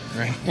here,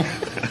 right?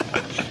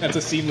 That's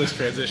a seamless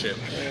transition.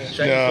 Chinese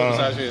No. foot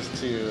massages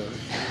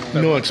to.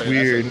 No, it's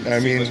weird. I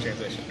mean, seamless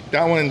transition.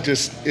 that one it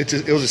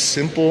was just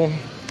simple.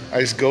 I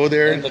just go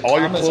there, And the all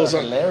your comments clothes are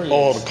on. hilarious.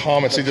 Oh, the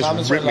comments, The they just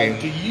comments rip are like,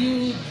 me. do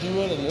you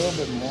do it a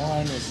little bit more?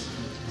 And it's,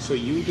 So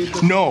you did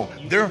the No,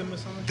 you they're did the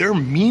massage? they're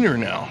meaner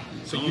now.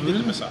 So you did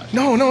the massage.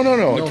 No. no,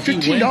 $15.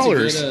 He went to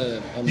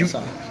get a You,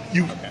 massage.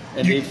 you,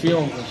 And you, they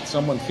filmed.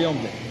 Someone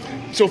filmed it.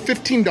 so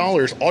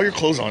 $15, all your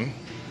clothes on,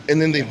 and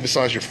then they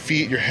massage your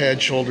feet, your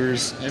head,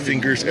 shoulders,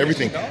 fingers,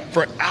 everything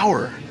for an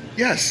hour.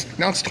 Yes,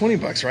 now it's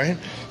 $20, right?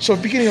 So at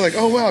the beginning, you're like,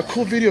 oh wow,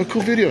 cool video,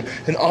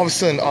 and all of a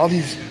sudden, all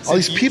these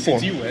people.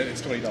 Since you went,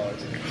 it's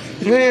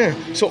 $20. Yeah.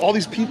 So all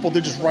these people,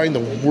 they're just writing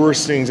the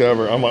worst things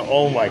ever. I'm like,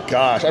 oh my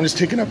gosh, I'm just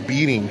taking a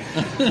beating.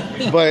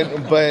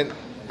 but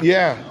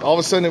yeah, all of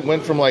a sudden it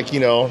went from like, you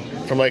know,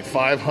 from like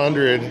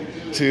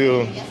 500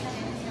 to,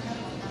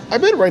 I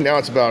bet right now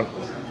it's about,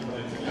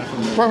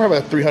 probably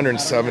about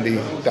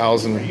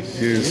 370,000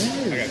 views.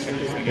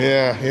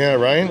 Yeah,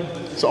 right?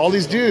 So all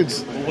these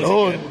dudes.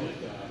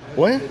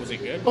 What? Was it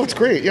good? Oh, it's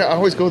great. Yeah, I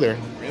always go there.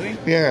 Really?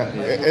 Yeah.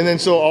 And then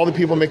so all the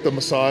people make the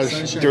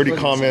massage, dirty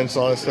comments,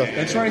 all that stuff.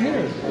 That's right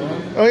here.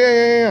 Oh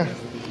yeah.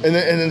 And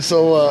then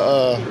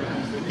so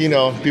you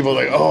know, people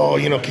are like, oh,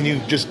 you know, can you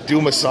just do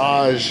a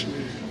massage,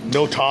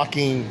 no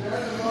talking?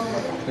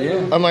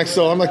 Yeah. I'm like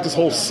this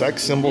whole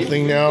sex symbol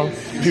thing now.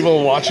 People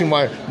are watching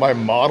my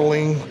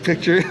modeling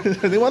picture.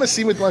 They want to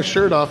see me with my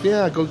shirt off.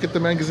 Yeah, go get the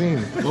magazine.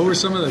 What were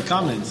some of the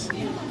comments?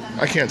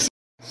 I can't see.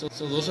 So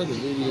those are the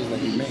videos that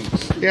he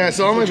makes. Yeah,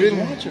 so all my Just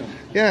videos. watch 'em.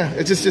 Yeah,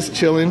 it's just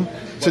chilling.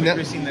 So Have you now,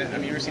 ever seen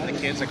have you ever seen the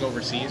kids like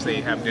overseas? They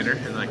have dinner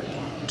and like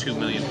 2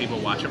 million people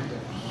watch them.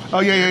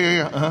 oh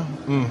yeah.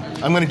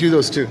 I'm gonna do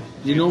those too.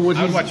 You know what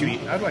I'd he watch you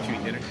eat. I'd watch you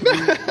eat dinner.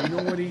 You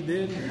know what he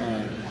did?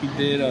 He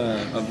did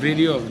a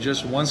video of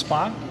just one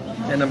spot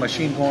and a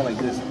machine going like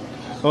this.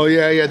 Oh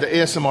yeah, the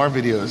ASMR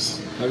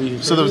videos. Have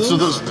you So heard of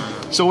those.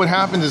 So what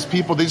happens is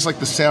people they just like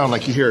the sound,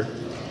 like you hear.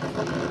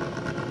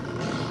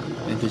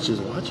 And they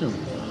just watch him.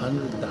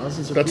 Hundreds,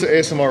 thousands of That's the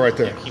people. ASMR right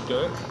there. Keep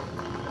doing it.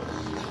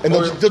 and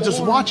they'll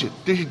just watch it.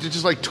 They're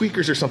just like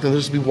tweakers or something. They'll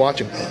just be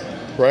watching,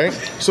 right?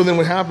 So then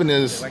what happened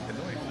is,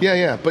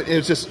 yeah, but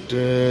it's just.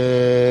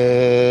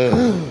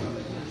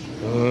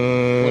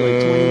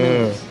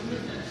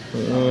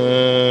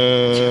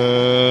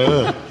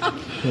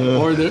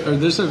 Or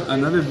there's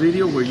another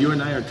video where you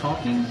and I are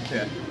talking,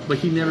 but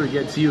he never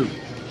gets you,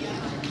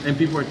 and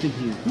people are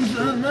thinking, "Who's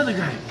the other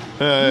guy?"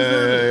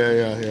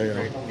 Yeah.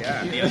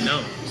 Yeah, the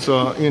unknown.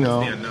 So you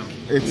know,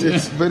 it's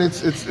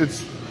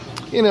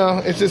you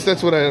know, it's just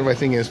that's what my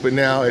thing is. But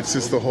now it's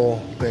just the whole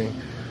thing.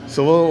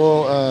 So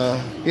we'll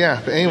yeah.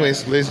 But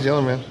anyways, ladies and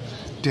gentlemen,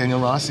 Daniel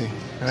Rossi,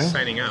 right?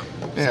 Signing out.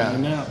 Yeah.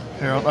 Signing out.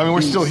 Harold, I mean,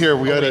 we're still here.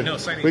 We gotta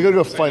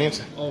go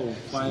finance. Oh,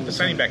 fine.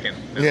 Signing back in.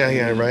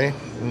 Yeah, right.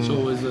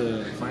 So is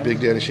the Big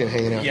Daddy Shin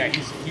hanging out. Yeah,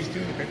 he's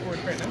doing the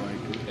paperwork right now.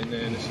 And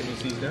then as soon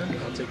as he's done,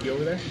 I'll take you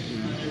over there.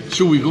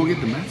 Should we go get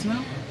the mats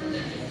now?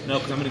 No,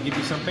 because I'm going to give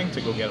you something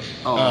to go get them.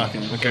 Oh, okay.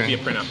 It'll be a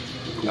printout.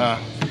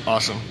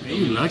 Awesome. Hey,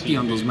 you're lucky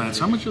on those mats.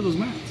 How much are those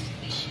mats?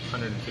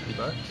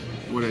 $150.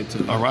 What I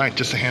tell you? All right,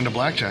 just a hand of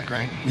blackjack,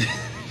 right?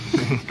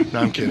 No,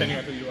 I'm kidding. Depending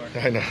on who you are.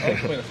 I know. I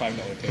play the $5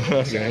 table.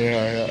 Okay,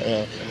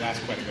 yeah. It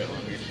lasts quite a bit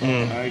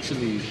longer.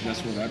 Actually,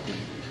 that's what I play.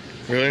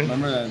 Really?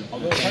 Remember that?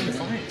 Although it's hard to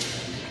find.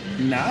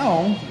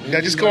 Now?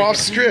 Yeah, just go off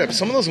strip.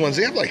 Some of those ones,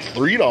 they have like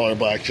 $3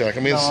 blackjack. I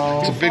mean,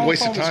 it's a big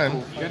waste of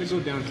time. You got to go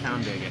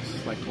downtown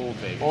Vegas, like old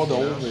Vegas. Oh, the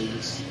old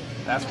Vegas.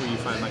 That's where you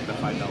find like the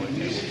 $5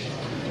 table.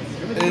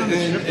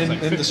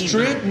 And the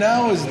strip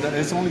now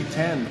it's only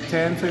 10,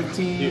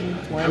 15,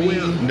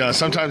 20. No,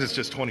 sometimes it's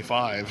just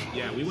 25.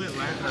 Yeah, we went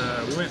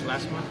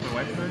last month, my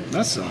wife and I.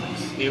 That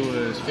sucks. It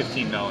was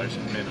 $15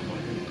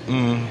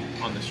 minimum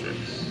on the strip.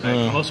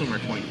 Like, most of them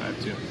are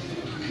 25 too.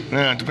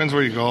 Yeah, it depends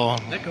where you go.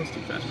 That goes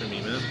too fast for me,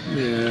 man.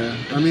 Yeah,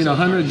 I mean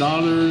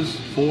 $100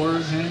 for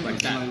hand Like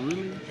that. Like,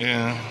 really?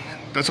 Yeah,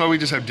 that's why we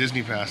just have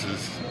Disney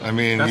passes. I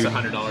mean, That's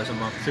 $100 a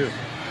month too.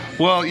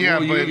 Well, yeah,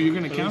 Well, but you're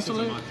gonna cancel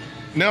it?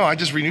 no, I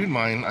just renewed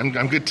mine.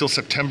 I'm good till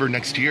September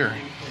next year.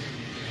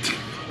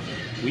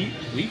 We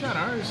got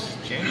ours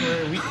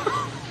January.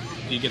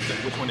 You get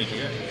which one did you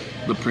get?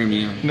 The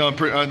premium. No,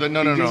 no. I don't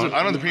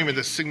have the premium.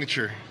 The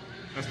signature.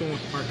 That's the one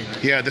with the parking,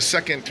 right? Yeah, the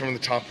second from the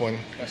top one.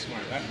 That's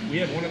smart. We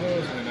have one of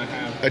those, and then I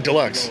have A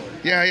deluxe. lower.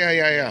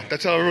 Yeah.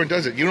 That's how everyone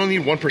does it. You don't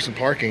need one person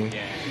parking.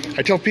 Yeah.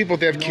 I tell people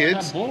if they have No, I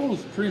kids. have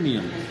both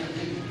premium.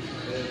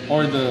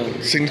 Or the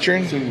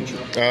Signature? signature.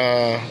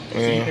 So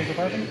you pay for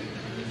parking?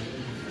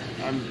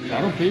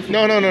 I don't pay for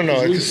No.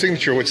 it. It's a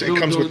signature. It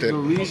comes with The it.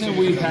 reason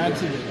we had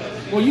to,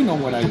 well, you know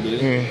what I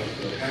did.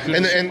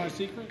 And My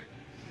secret?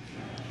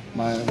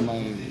 My.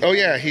 Oh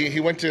yeah, he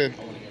went to.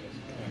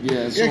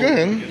 Yeah. So, go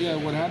ahead. Yeah.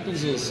 What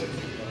happens is,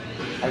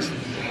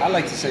 I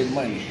like to save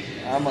money.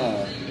 I'm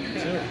a.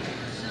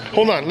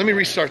 Hold on, let me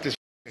restart this.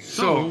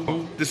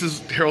 So this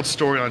is Harold's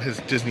story on his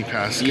Disney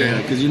pass. Okay?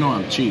 Yeah, because you know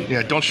I'm cheap.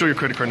 Yeah. Don't show your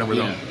credit card number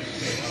Yeah.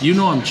 You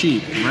know I'm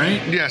cheap,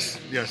 right? though. Yes,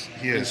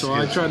 he is. So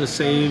he I is. try to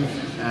save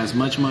as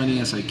much money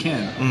as I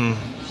can.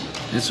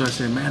 And so I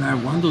said, man, I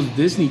want those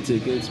Disney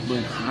tickets,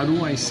 but how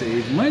do I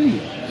save money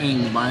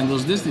in buying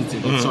those Disney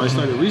tickets? So I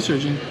started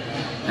researching,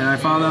 and I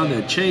found out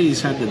that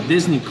Chase had the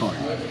Disney card.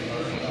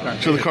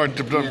 Show the card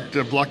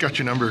to block out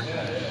your number.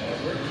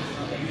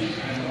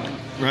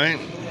 Right?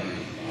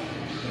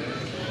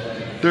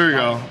 There you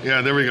go.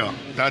 Yeah, there we go.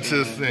 That's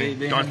his thing.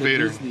 They Darth had the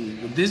Vader.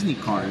 the Disney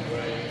card.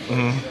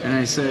 And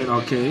I said,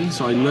 okay.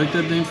 So I looked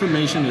at the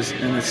information,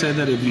 and it said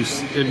that if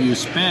you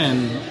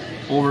spend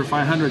over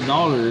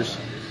 $500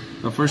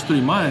 the first 3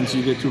 months,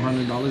 you get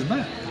 $200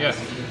 back. Yes.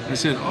 I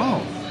said,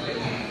 oh,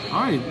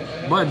 all right.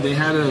 But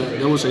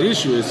there was an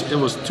issue. It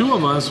was two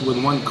of us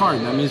with one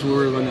card. That means we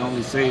were going to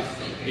only save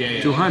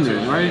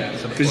 200, right?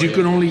 Because you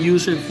could only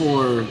use it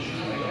for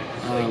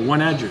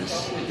one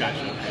address.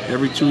 Gotcha.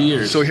 Every 2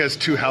 years. So he has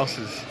two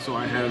houses. So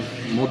I have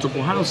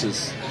multiple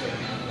houses.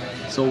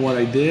 So what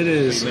I did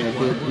is,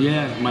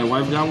 my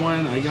wife got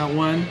one, I got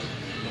one.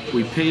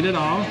 We paid it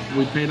off.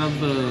 We paid off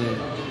the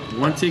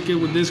one ticket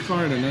with this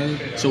card, and then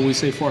so we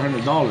saved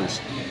 $400.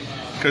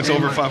 Because it's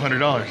over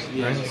 $500.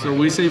 Yeah. So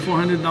we saved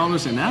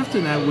 $400, and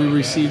after that, we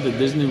received the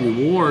Disney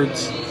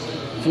rewards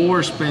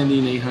for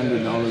spending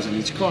 $800 on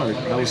each card.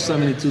 That was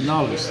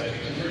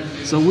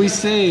 $72. So we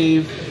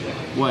saved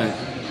what?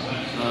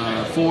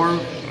 4,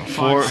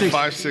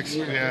 5, 6.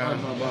 Yeah.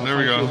 There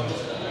we go.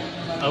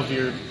 Of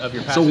your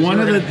passes. So one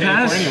you of were the gonna pay for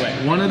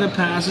passes, one of the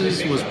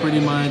passes was pretty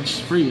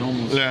much free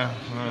almost. Yeah.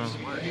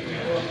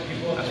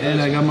 And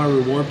I got my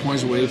reward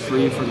points way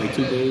free for like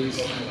 2 days.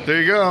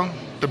 There you go.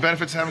 The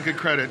benefits of having good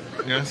credit.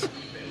 Yes.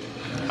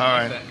 All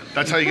right.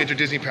 That's how you get your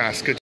Disney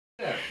pass. Good.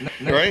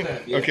 Right?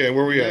 Okay,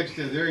 where we at?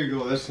 There you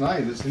go. That's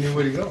nice. That's the new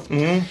way to go.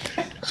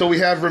 So we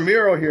have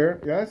Ramiro here,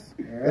 yes?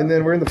 And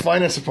then we're in the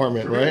finance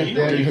department, right? You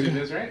know what YouTube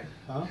is, right?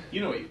 Huh?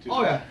 You know what YouTube is.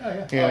 Oh,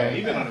 yeah. Yeah.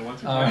 You've been on it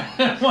once. Okay.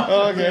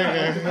 All right.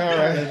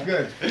 That's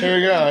good. Here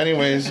we go.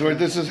 Anyways,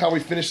 this is how we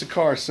finish the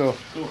car. So,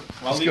 Cool. Well,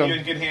 I'll leave go. you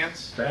in good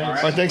hands. All all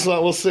right. right, thanks a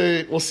lot. We'll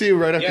see you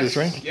right after this,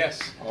 right?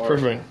 Yes.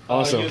 Perfect.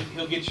 Awesome.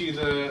 He'll get you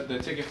the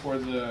ticket for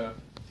the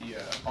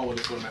with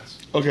the floor mats.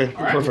 Okay, right.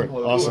 perfect.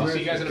 Awesome. See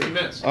you guys in a few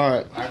minutes. All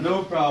right.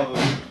 No problem.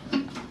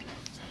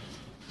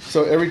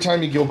 So every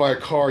time you go buy a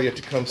car, you have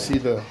to come see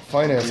the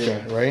finance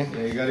guy, right?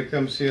 Yeah, you gotta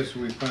come see us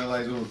when we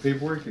finalize all the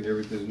paperwork and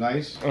everything's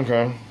nice.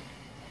 Okay.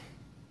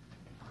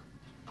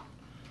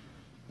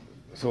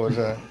 So what is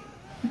that?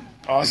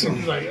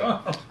 Awesome. Like,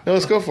 oh. No,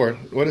 let's go for it.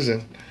 What is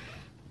it?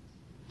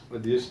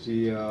 But this,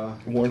 the,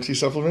 Warranty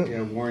supplement?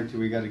 yeah, warranty,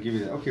 we gotta give you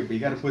that. Okay, but you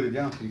gotta put it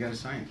down, so you gotta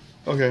sign it.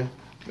 Okay.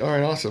 All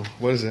right, awesome.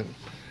 What is it?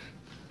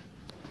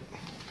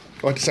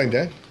 Oh, I have to sign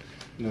that?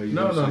 No, you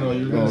No, don't no, sign no, it.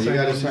 you're No, gonna you sign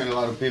gotta it. sign a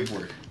lot of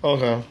paperwork.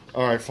 Okay.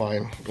 All right,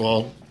 fine.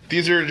 Well,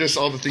 these are just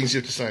all the things you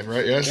have to sign,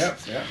 right? Yes?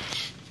 Yeah.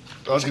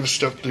 I was going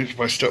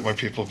to step my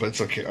people, but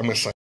it's okay. I'm going to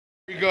sign.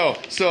 Here you go.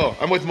 So,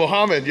 I'm with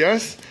Mohammed,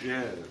 yes?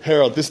 Yeah.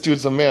 Harold, this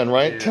dude's the man,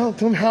 right? Yeah. Tell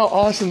him how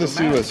awesome this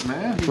dude mats, is.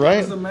 man. He Right?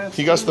 does the mats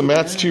He got the too,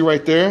 mats man. too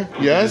right there.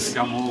 Yes?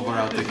 Come over,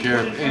 I'll take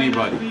care of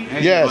anybody.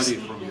 Yes.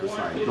 Anybody from your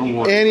side. Don't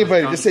worry.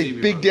 Anybody, Come just say see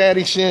me, Big brother.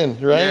 Daddy Shin,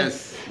 right?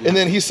 Yes. And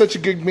then he's such a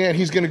good man,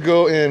 he's going to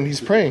go and he's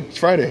praying. It's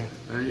Friday.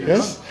 There you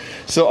Yes?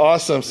 So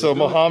awesome. So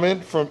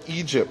Mohammed from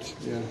Egypt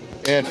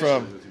and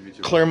from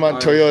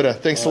Claremont Toyota.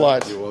 Thanks a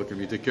lot. You're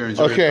welcome. You take care.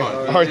 Enjoy Okay. your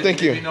car. All right,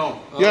 thank you. Let me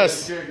know.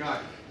 Yes. Take care, guy.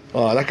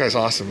 Oh, that guy's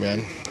awesome,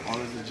 man. All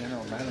of the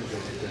general manager.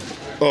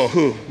 Oh,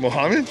 who?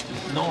 Mohammed?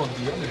 No,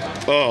 the other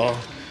guy.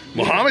 Oh,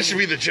 Mohammed should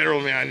be the general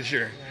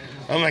manager.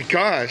 Oh my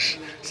gosh.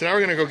 So now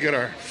we're going to go get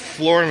our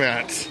floor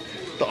mats.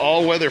 The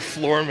all-weather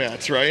floor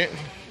mats, right?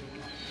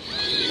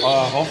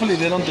 Hopefully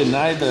they don't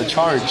deny the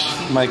charge,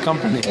 my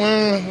company.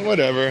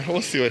 Whatever.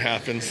 We'll see what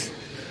happens.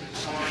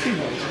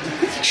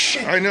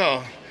 I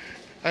know.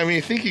 I mean,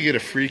 I think you get a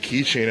free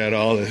keychain out of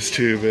all this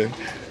too,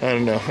 but I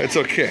don't know. It's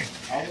okay.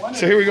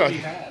 So here we go.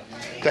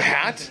 The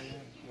hat?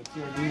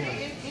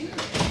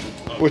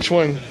 Which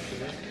one?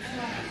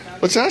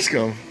 Let's ask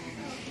him.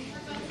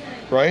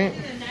 Right?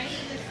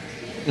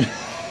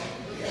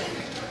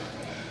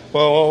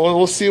 Well,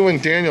 we'll see when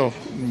Daniel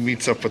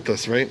meets up with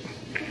us, right?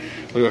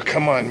 We go,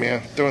 come on,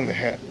 man, throw in the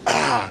hat.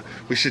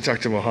 We should talk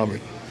to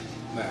Mohammed.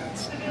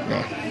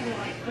 No.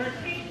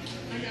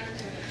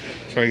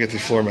 Trying to get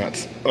these floor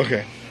mats.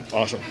 Okay,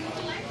 awesome.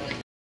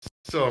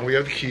 So we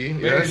have the key.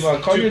 Yes.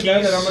 Call your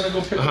dad keys. and I'm gonna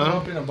go pick them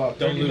up in about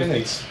 30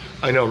 minutes.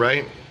 I know,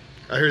 right?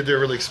 I heard they're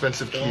really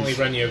expensive They'll only keys.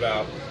 run you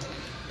about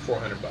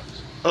 $400.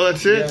 Oh,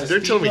 that's it? Yes, They're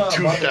telling me about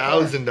the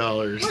car.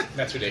 $2,000.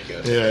 That's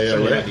ridiculous. Yeah,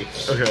 So, right? deep.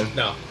 Okay.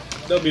 No,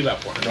 they'll be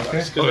about $400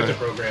 because Okay. of the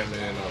program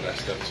and all that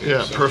stuff too.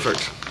 Yeah, so.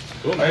 perfect.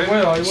 Cool, I man.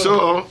 will, I will.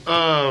 So,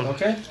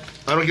 Okay.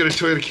 I don't get a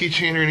Toyota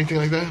keychain or anything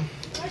like that?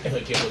 I can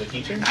hook you up with a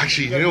keychain.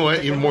 Actually, you know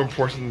what? Even more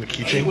important than the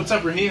Hey, keychain. what's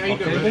up, Raheem? How you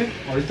doing, Okay, man? babe.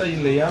 Ahorita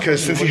le llamo.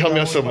 Because since he helped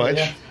me out so much,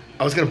 Yeah.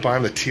 I was going to buy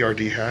him the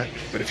TRD hat.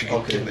 But if you could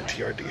Okay. give him the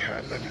TRD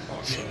hat, that'd be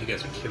awesome. You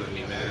guys are killing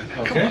me, man.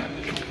 Okay. You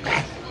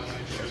guys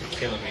are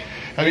killing me.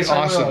 That'd be Yes, I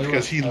will, awesome I will.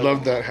 because he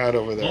loved that hat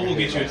over Well, we'll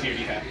there. get you a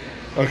TRD hat.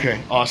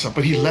 Okay, awesome.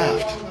 But he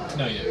left.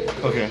 No, you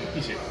didn't. Okay.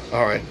 He's here.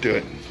 All right, do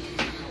it.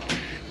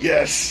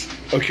 Yes.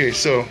 Okay,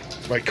 so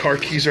my car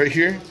keys right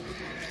here.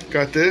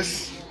 Got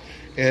this.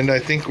 And I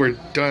think we're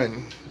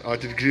done. All I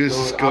have to do is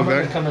So go I'm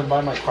gonna back. come and buy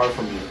my car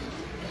from you.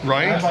 I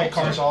Right? buy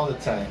cars all the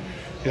time.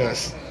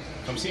 Yes.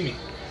 Come see me.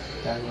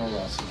 Daniel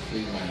Rossi,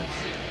 Freeman.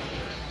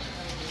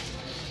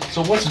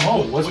 So what's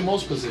Mo? What's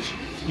Mo's position?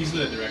 He's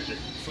the director.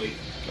 Fleet.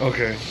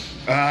 Okay.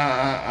 You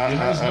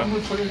have his number,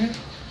 put it here?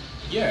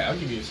 Yeah, I'll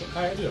give you a cell.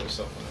 I do have a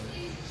cell phone number.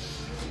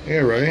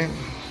 Yeah, right?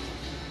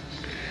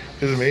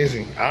 It's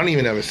amazing. I don't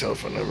even have a cell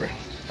phone number.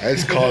 I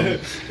just called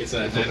it. It's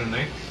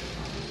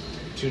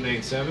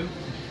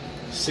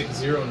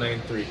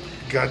 909-297-6093.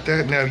 Got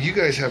that? Now you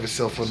guys have a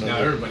cell phone Now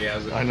number. everybody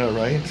has it. I know,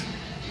 right?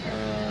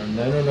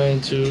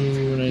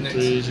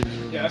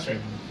 909293. Yeah, that's right.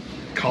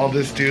 Call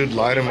this dude,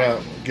 light him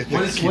up, get the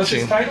What's his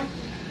keychain. title?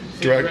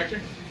 Direct-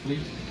 Director.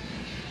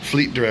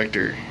 Fleet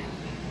director.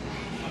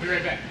 I'll be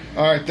right back.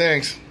 All right,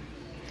 thanks.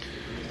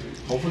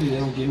 Hopefully they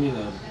don't give me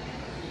the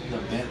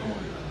bent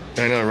one.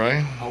 I know,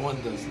 right? I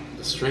want the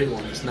straight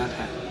one, the snap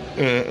back.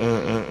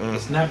 The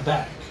snap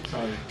back.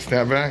 Sorry.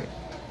 Snap back?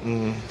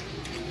 All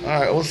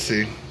right, we'll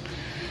see.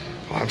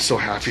 Oh, I'm so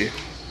happy.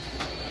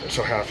 I'm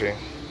so happy.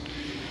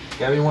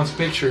 Gabby wants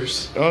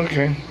pictures.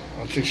 Okay.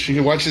 I think she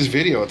can watch this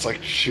video. It's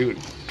like, shoot,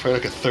 probably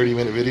like a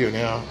 30-minute video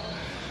now.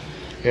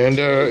 And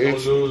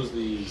it's, Don't lose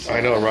these. I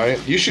know, right?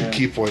 You should Yeah.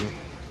 keep one,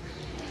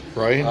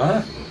 right?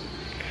 Huh?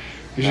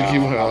 You should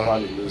keep one. I'll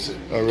probably lose it.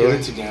 Oh, really?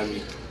 Give it to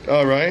Gabby.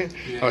 All right.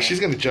 Yeah. Oh, she's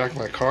gonna jack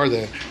my car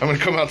then. I'm gonna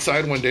come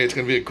outside one day. It's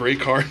gonna be a gray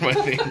car in my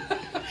thing.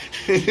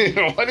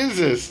 What is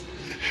this?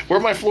 Where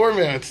are my floor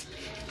mats?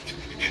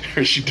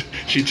 Or she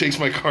takes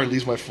my car and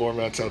leaves my floor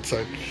mats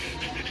outside.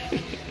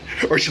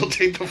 Or she'll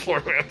take the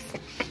floor mats.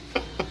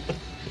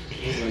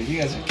 He's like, you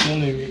guys are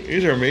killing me.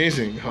 These are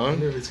amazing, I huh?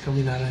 wonder if it's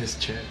coming out of his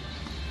check.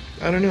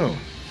 I don't know.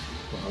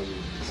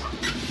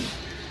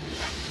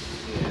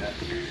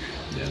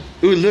 Yeah.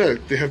 Ooh,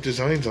 look, they have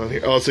designs on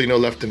here. Oh, so you know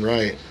left and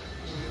right.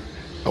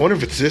 I wonder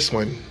if it's this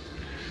one.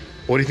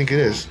 What do you think it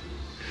is?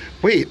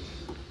 Wait,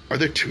 are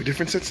there two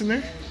different sets in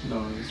there?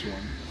 No, this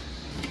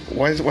one.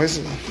 Why is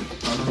it?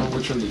 I don't know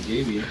which one they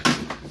gave you.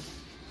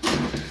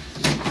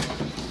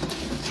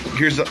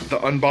 here's the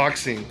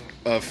unboxing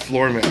of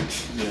floor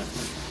mats. Yeah.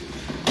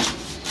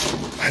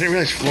 I didn't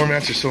realize floor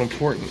mats are so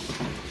important.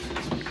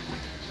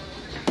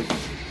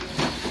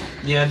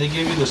 Yeah, they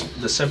gave you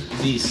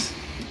these,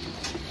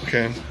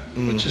 Okay.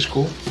 which is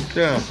cool.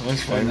 Yeah,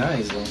 that's Very fine.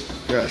 nice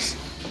though. Yes.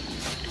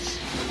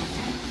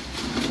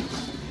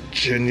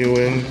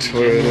 Genuine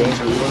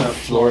Toyota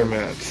floor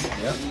mats.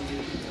 Yep.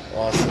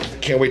 Awesome.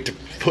 Can't wait to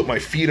put my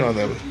feet on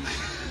them.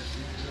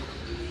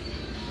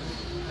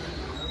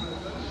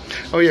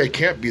 Oh yeah, it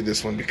can't be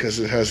this one because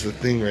it has the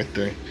thing right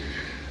there.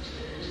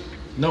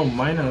 No,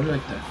 mine are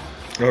like that.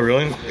 Oh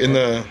really? In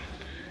the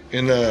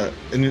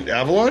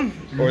Avalon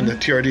or in the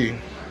TRD?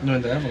 No,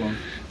 in the Avalon.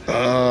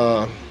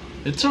 Uh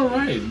It's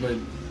alright, but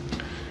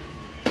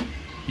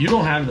you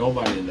don't have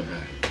nobody in the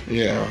back.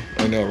 yeah,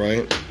 I know,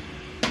 right?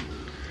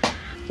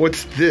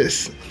 What's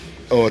this?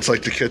 Oh, it's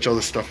like to catch all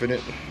the stuff in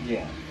it.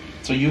 Yeah.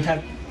 So you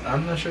have.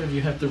 I'm not sure if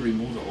you have to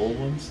remove the old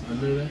ones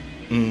under there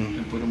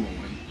and put them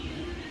away.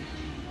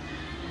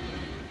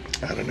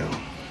 I don't know.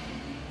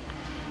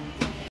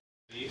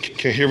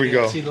 Okay, here we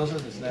go. See, those are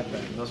the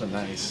snapback. Those are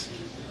nice.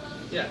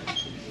 Yeah.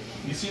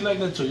 You see, like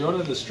the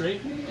Toyota, the straight.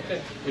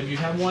 Okay. If you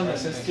have one that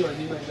says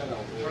TRD like that,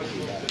 I'll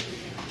do that.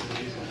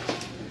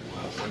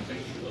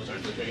 Those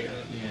aren't the big.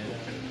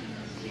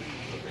 Yeah.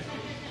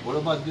 What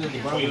about the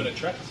brown one? Toyota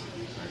trucks.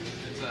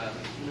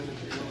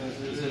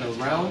 Is it a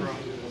round?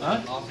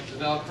 Huh?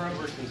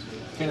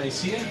 Can I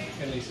see it?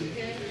 Can I see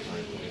it?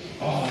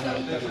 Oh,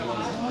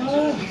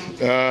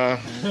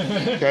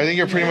 I think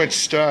you're pretty much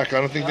stuck. I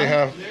don't think they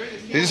have.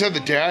 They just have the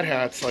dad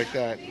hats like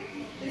that.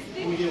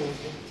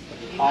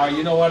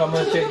 You know what? I'm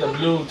gonna take the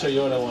blue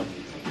Toyota one.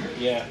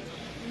 Yeah.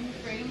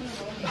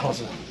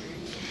 Awesome.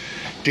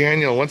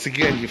 Daniel, once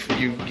again, you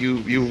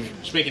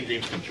Just making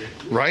dreams come true.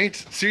 right?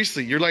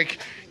 Seriously, you're like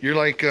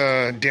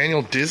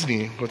Daniel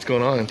Disney. What's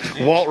going on?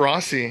 Walt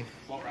Rossi,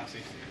 Walt Rossi.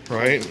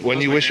 right?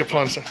 When you wish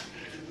upon.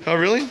 Oh,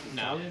 really?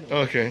 No.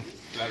 Okay.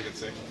 That was good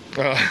sick.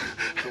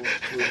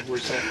 We're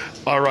set.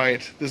 All right.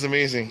 This is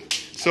amazing.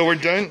 So we're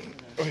done.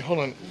 Wait, hold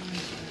on.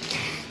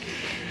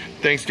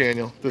 Thanks,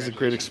 Daniel. This is a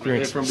great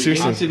experience. From beginning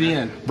to Seriously. the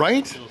end.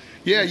 Right?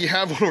 Yeah, you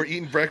have when we're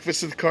eating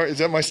breakfast in the car. Is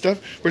that my stuff?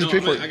 Where's the I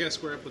paperwork? gotta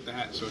square up with the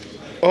hat, so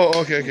Oh,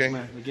 okay, okay.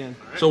 Again.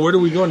 So where do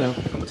we go now?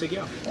 I'm gonna take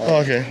you out.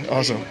 Oh, okay,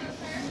 awesome.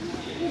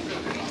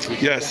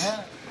 Yes,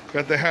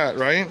 got the hat,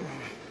 right?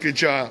 Good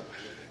job.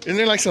 Isn't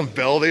there like some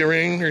bell they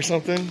ring or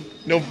something?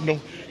 No.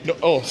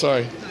 Oh,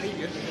 sorry.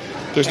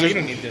 There's you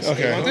don't need this.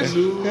 Okay. You want this?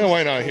 Yeah,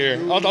 why not? Here,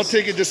 I'll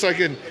take it just so I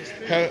can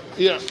have.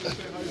 Yeah.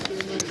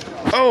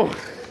 Oh,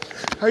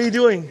 how are you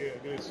doing?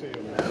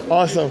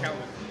 Awesome.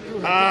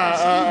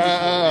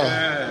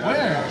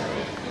 Where?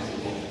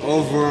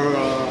 Over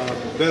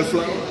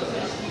Bellflower?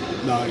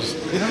 No, just,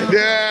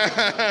 Yeah.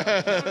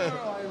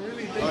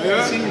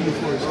 I've seen you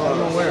before, so I don't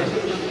know where.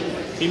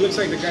 He looks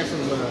like the guy from.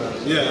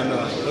 yeah, no.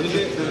 What is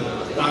it?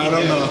 I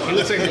don't know. He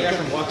looks like the guy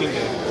from Walking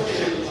Dead.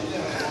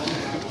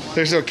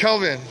 There's no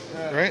Kelvin,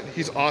 right?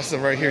 He's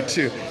awesome right here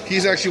too.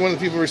 He's actually one of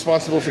the people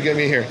responsible for getting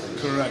me here.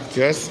 Correct.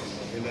 Yes.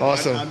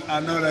 Awesome. I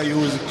know that you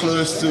was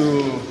close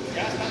to.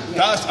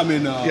 That's. I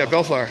mean. Yeah,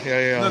 Bellflower.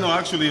 Yeah. No,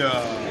 actually.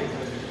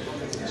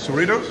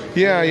 Cerritos.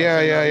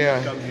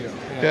 Yeah. Come here.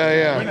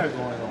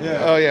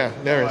 Yeah. Oh yeah,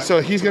 never.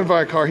 So he's gonna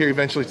buy a car here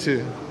eventually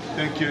too.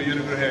 Thank you. You're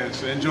in good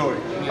hands. Enjoy.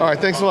 All right,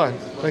 thanks a lot.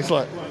 Thanks a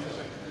lot.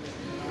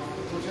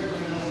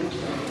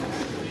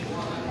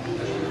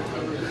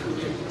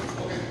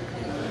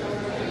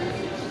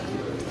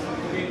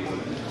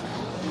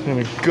 I'm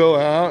gonna go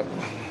out.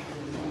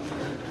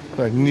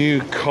 A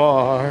new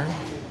car,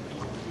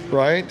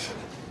 right?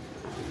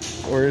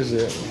 Where is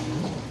it?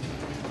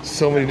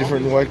 So many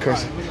different white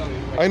cars.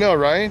 I know,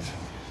 right?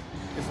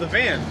 It's the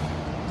van.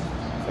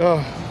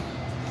 Oh,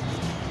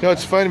 no,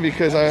 it's funny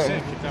because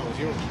Sick if that was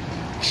yours.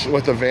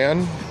 What, the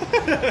van?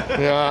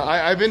 Yeah,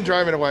 I've been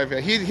driving a white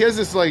van. He has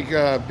this like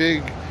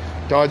big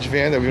Dodge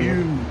van that we.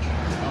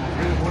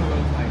 One of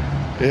those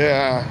like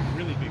Yeah.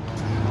 really big ones.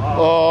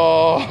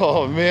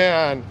 Oh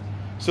man.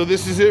 So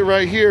this is it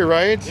right here,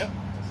 right? Yep,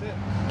 that's it.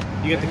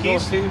 You get the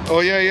keys?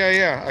 Oh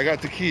yeah. I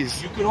got the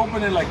keys. You could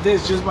open it like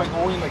this just by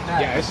going like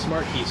that. Yeah, it's a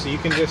smart key, so you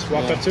can just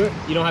walk up to it.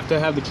 You don't have to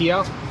have the key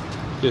out.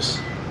 Just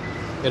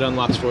it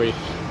unlocks for you.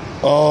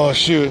 Oh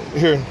shoot.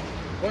 Here.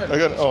 What? I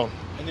got. Oh.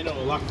 And then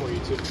it'll lock for you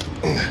too.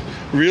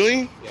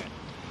 Really? Yeah.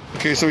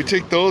 Okay, so we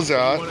take those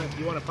out.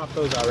 You want to pop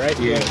those out, right?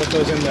 You want to put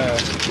those in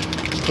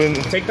the. Then-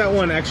 Take that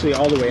one actually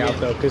all the way out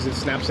though, because it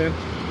snaps in.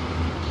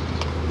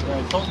 Yeah,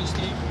 I told you,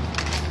 Steve.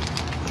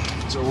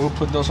 So we'll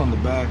put those on the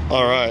back.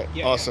 All right.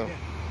 Yeah, Awesome.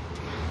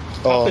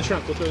 Off Oh. the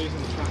trunk. We'll throw these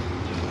in the trunk.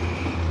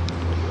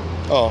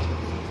 Oh.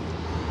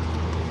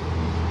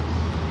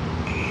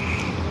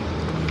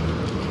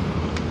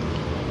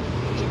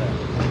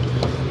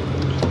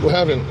 What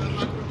happened?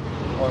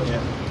 Oh,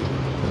 yeah.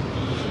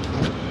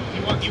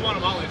 You want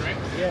them all in, right?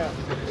 Yeah.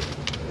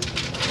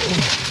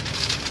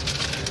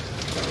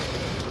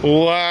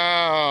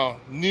 Wow.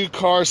 New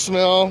car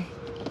smell.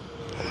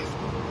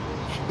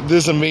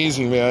 This is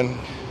amazing, man.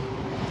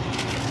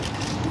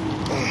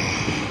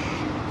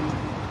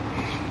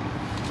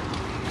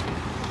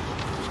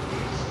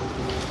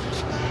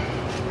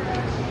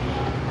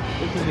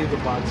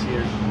 box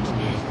here.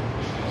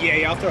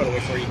 Yeah, I'll throw it away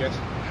for you guys.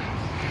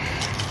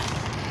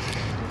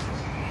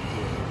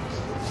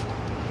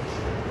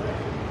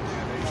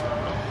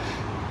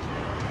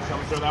 Shall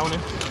we throw that one in?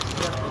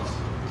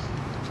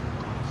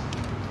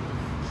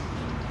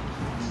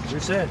 You're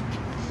set.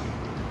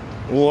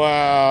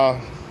 Wow.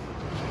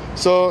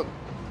 So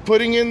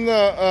putting in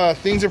the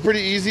things are pretty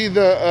easy.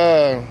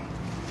 The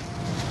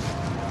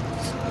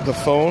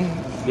phone.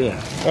 Yeah.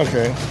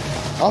 Okay.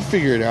 I'll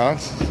figure it out.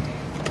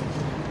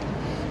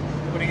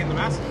 Putting in the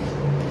mask?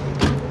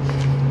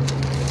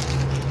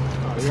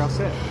 Oh, you're all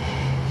set.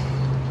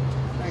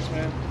 Thanks,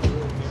 man.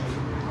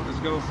 Let's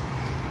go.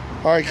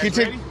 All right. Can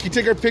you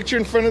take our picture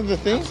in front of the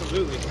thing?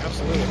 Absolutely,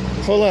 absolutely.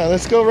 Hold on.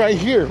 Let's go right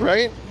here.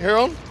 Right,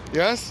 Harold?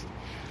 Yes.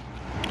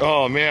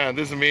 Oh man,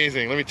 this is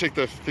amazing. Let me take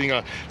the thing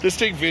on. Just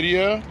take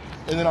video,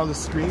 and then I'll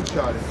just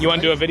screenshot it. You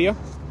want to do a video?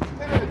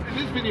 Yeah,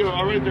 it is video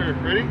all right there.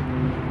 Ready?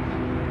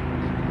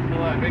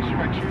 Hold on. Make sure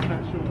my chair's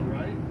not showing,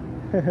 right?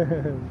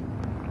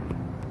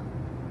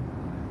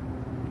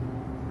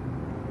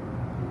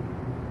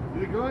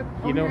 Is it good?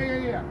 Oh, You know-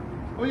 yeah.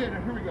 Oh yeah,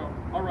 now here we go.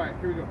 All right,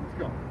 here we go. Let's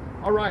go.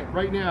 All right,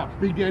 right now,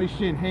 Big Daddy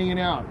Shin hanging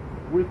out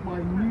with my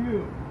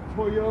new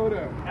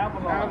Toyota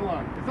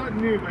Avalon. It's not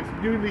new, but it's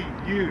newly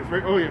used,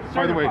 right? Oh yeah,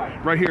 by the way,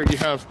 right here you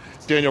have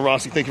Daniel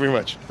Rossi. Thank you very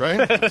much,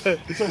 right?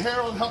 So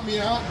Harold, help me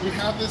out. We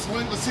have this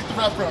one. Let's take the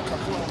wraparound car.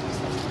 Come on.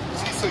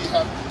 See, so you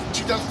have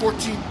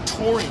 2014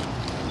 Touring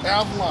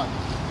Avalon.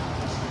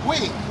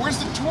 Wait, where's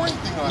the touring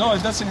thing on it? No,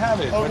 it doesn't have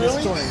it. Oh, but really?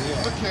 It's touring,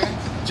 yeah. Okay.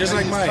 Just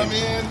And like mine. Come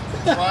in,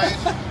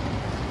 right?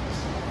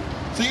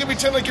 So you can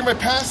pretend like you're my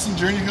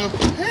passenger, and you go,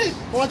 "Hey,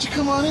 why don't you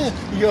come on in?"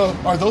 You go,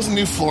 "Are those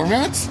new floor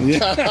mats?"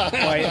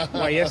 Yeah.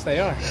 Why, yes, they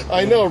are.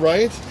 I know,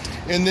 right?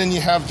 And then you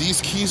have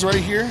these keys right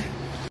here.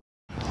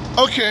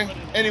 Okay.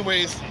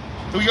 Anyways,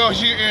 we go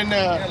here in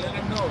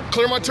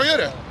Claremont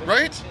Toyota,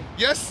 right?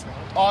 Yes.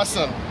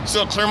 Awesome.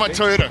 So Claremont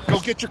Toyota, go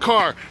get your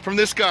car from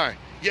this guy.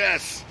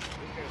 Yes.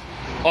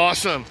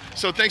 Awesome.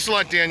 So thanks a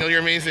lot, Daniel.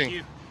 You're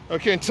amazing.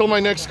 Okay, until my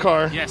next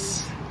car.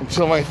 Yes.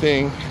 Until my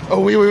thing.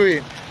 Oh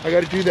wait. I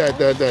got to do that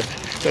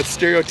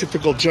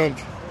stereotypical jump,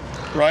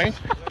 right?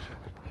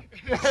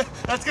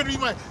 That's gonna be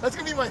my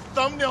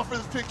thumbnail for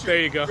this picture. There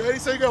you go. Ready?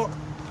 So you go.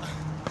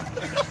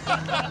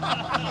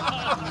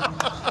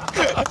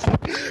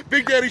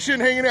 Big Daddy Shin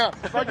hanging out.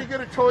 If I could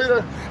get a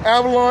Toyota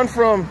Avalon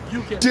from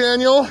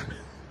Daniel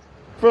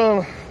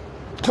from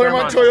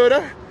Claremont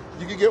Toyota,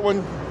 you could get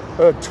one.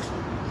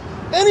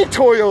 Any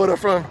Toyota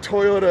from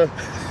Toyota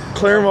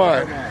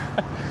Claremont.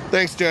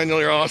 Thanks, Daniel.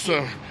 You're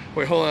awesome.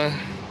 Wait, hold on.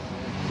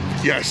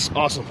 Yes,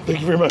 awesome. Thank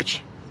you very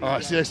much.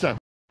 See you next time.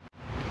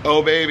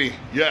 Oh, baby.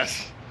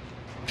 Yes.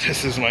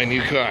 This is my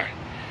new car.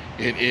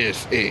 It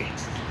is a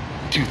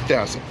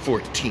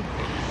 2014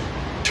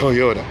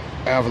 Toyota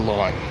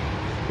Avalon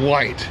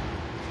White.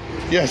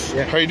 Yes.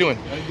 Yeah. How are you doing?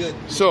 Very good.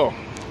 So,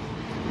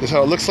 this is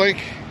how it looks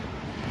like.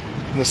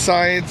 On the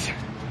sides,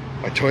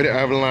 my Toyota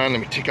Avalon.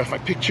 Let me take off my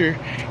picture.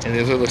 And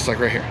this is what it looks like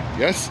right here.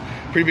 Yes.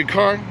 Pretty big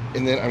car.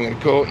 And then I'm going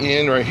to go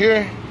in right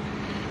here.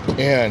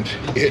 And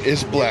it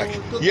is black.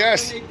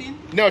 Yes.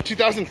 No,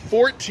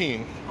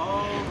 2014.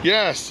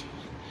 Yes.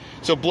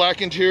 So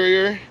black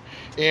interior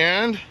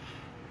and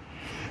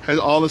has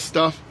all the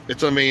stuff.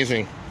 It's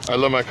amazing. I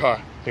love my car.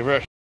 Hey,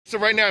 Rush. So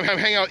right now I'm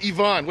hanging out with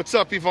Yvonne. What's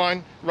up,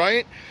 Yvonne?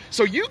 Right?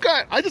 So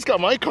I just got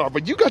my car,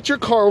 but you got your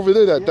car over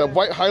there, that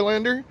white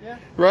Highlander. Yeah.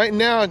 Right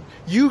now,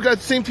 you got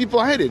the same people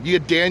I did. You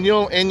had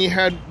Daniel and you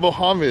had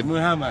Mohammed.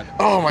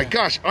 Oh my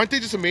gosh, aren't they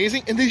just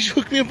amazing? And they just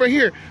hooked me up right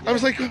here. I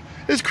was like, oh,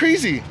 it's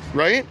crazy,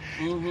 right?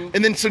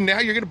 And then so now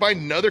you're gonna buy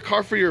another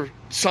car for your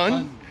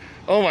son?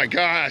 Oh my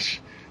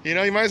gosh. You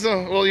know, you might as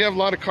well, you have a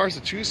lot of cars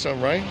to choose from,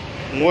 right?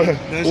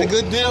 There's a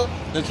good deal.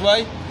 That's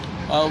why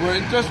we're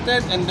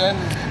interested, and then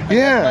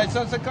my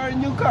son's a car, a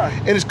new car.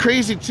 And it's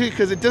crazy too,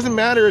 because it doesn't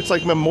matter. It's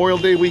like Memorial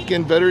Day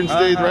weekend, Veterans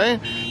Day, right?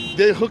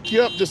 They hook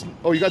you up. Just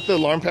you got the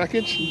alarm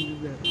package?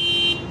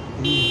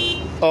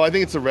 Oh, I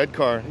think it's a red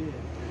car.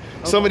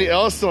 Somebody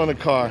else on the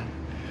car.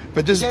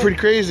 But this is pretty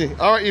crazy.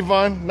 All right,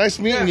 Yvonne. Nice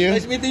meeting you.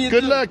 Nice meeting you.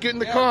 Good too. luck getting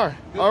the car.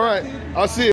 All right. I'll see you.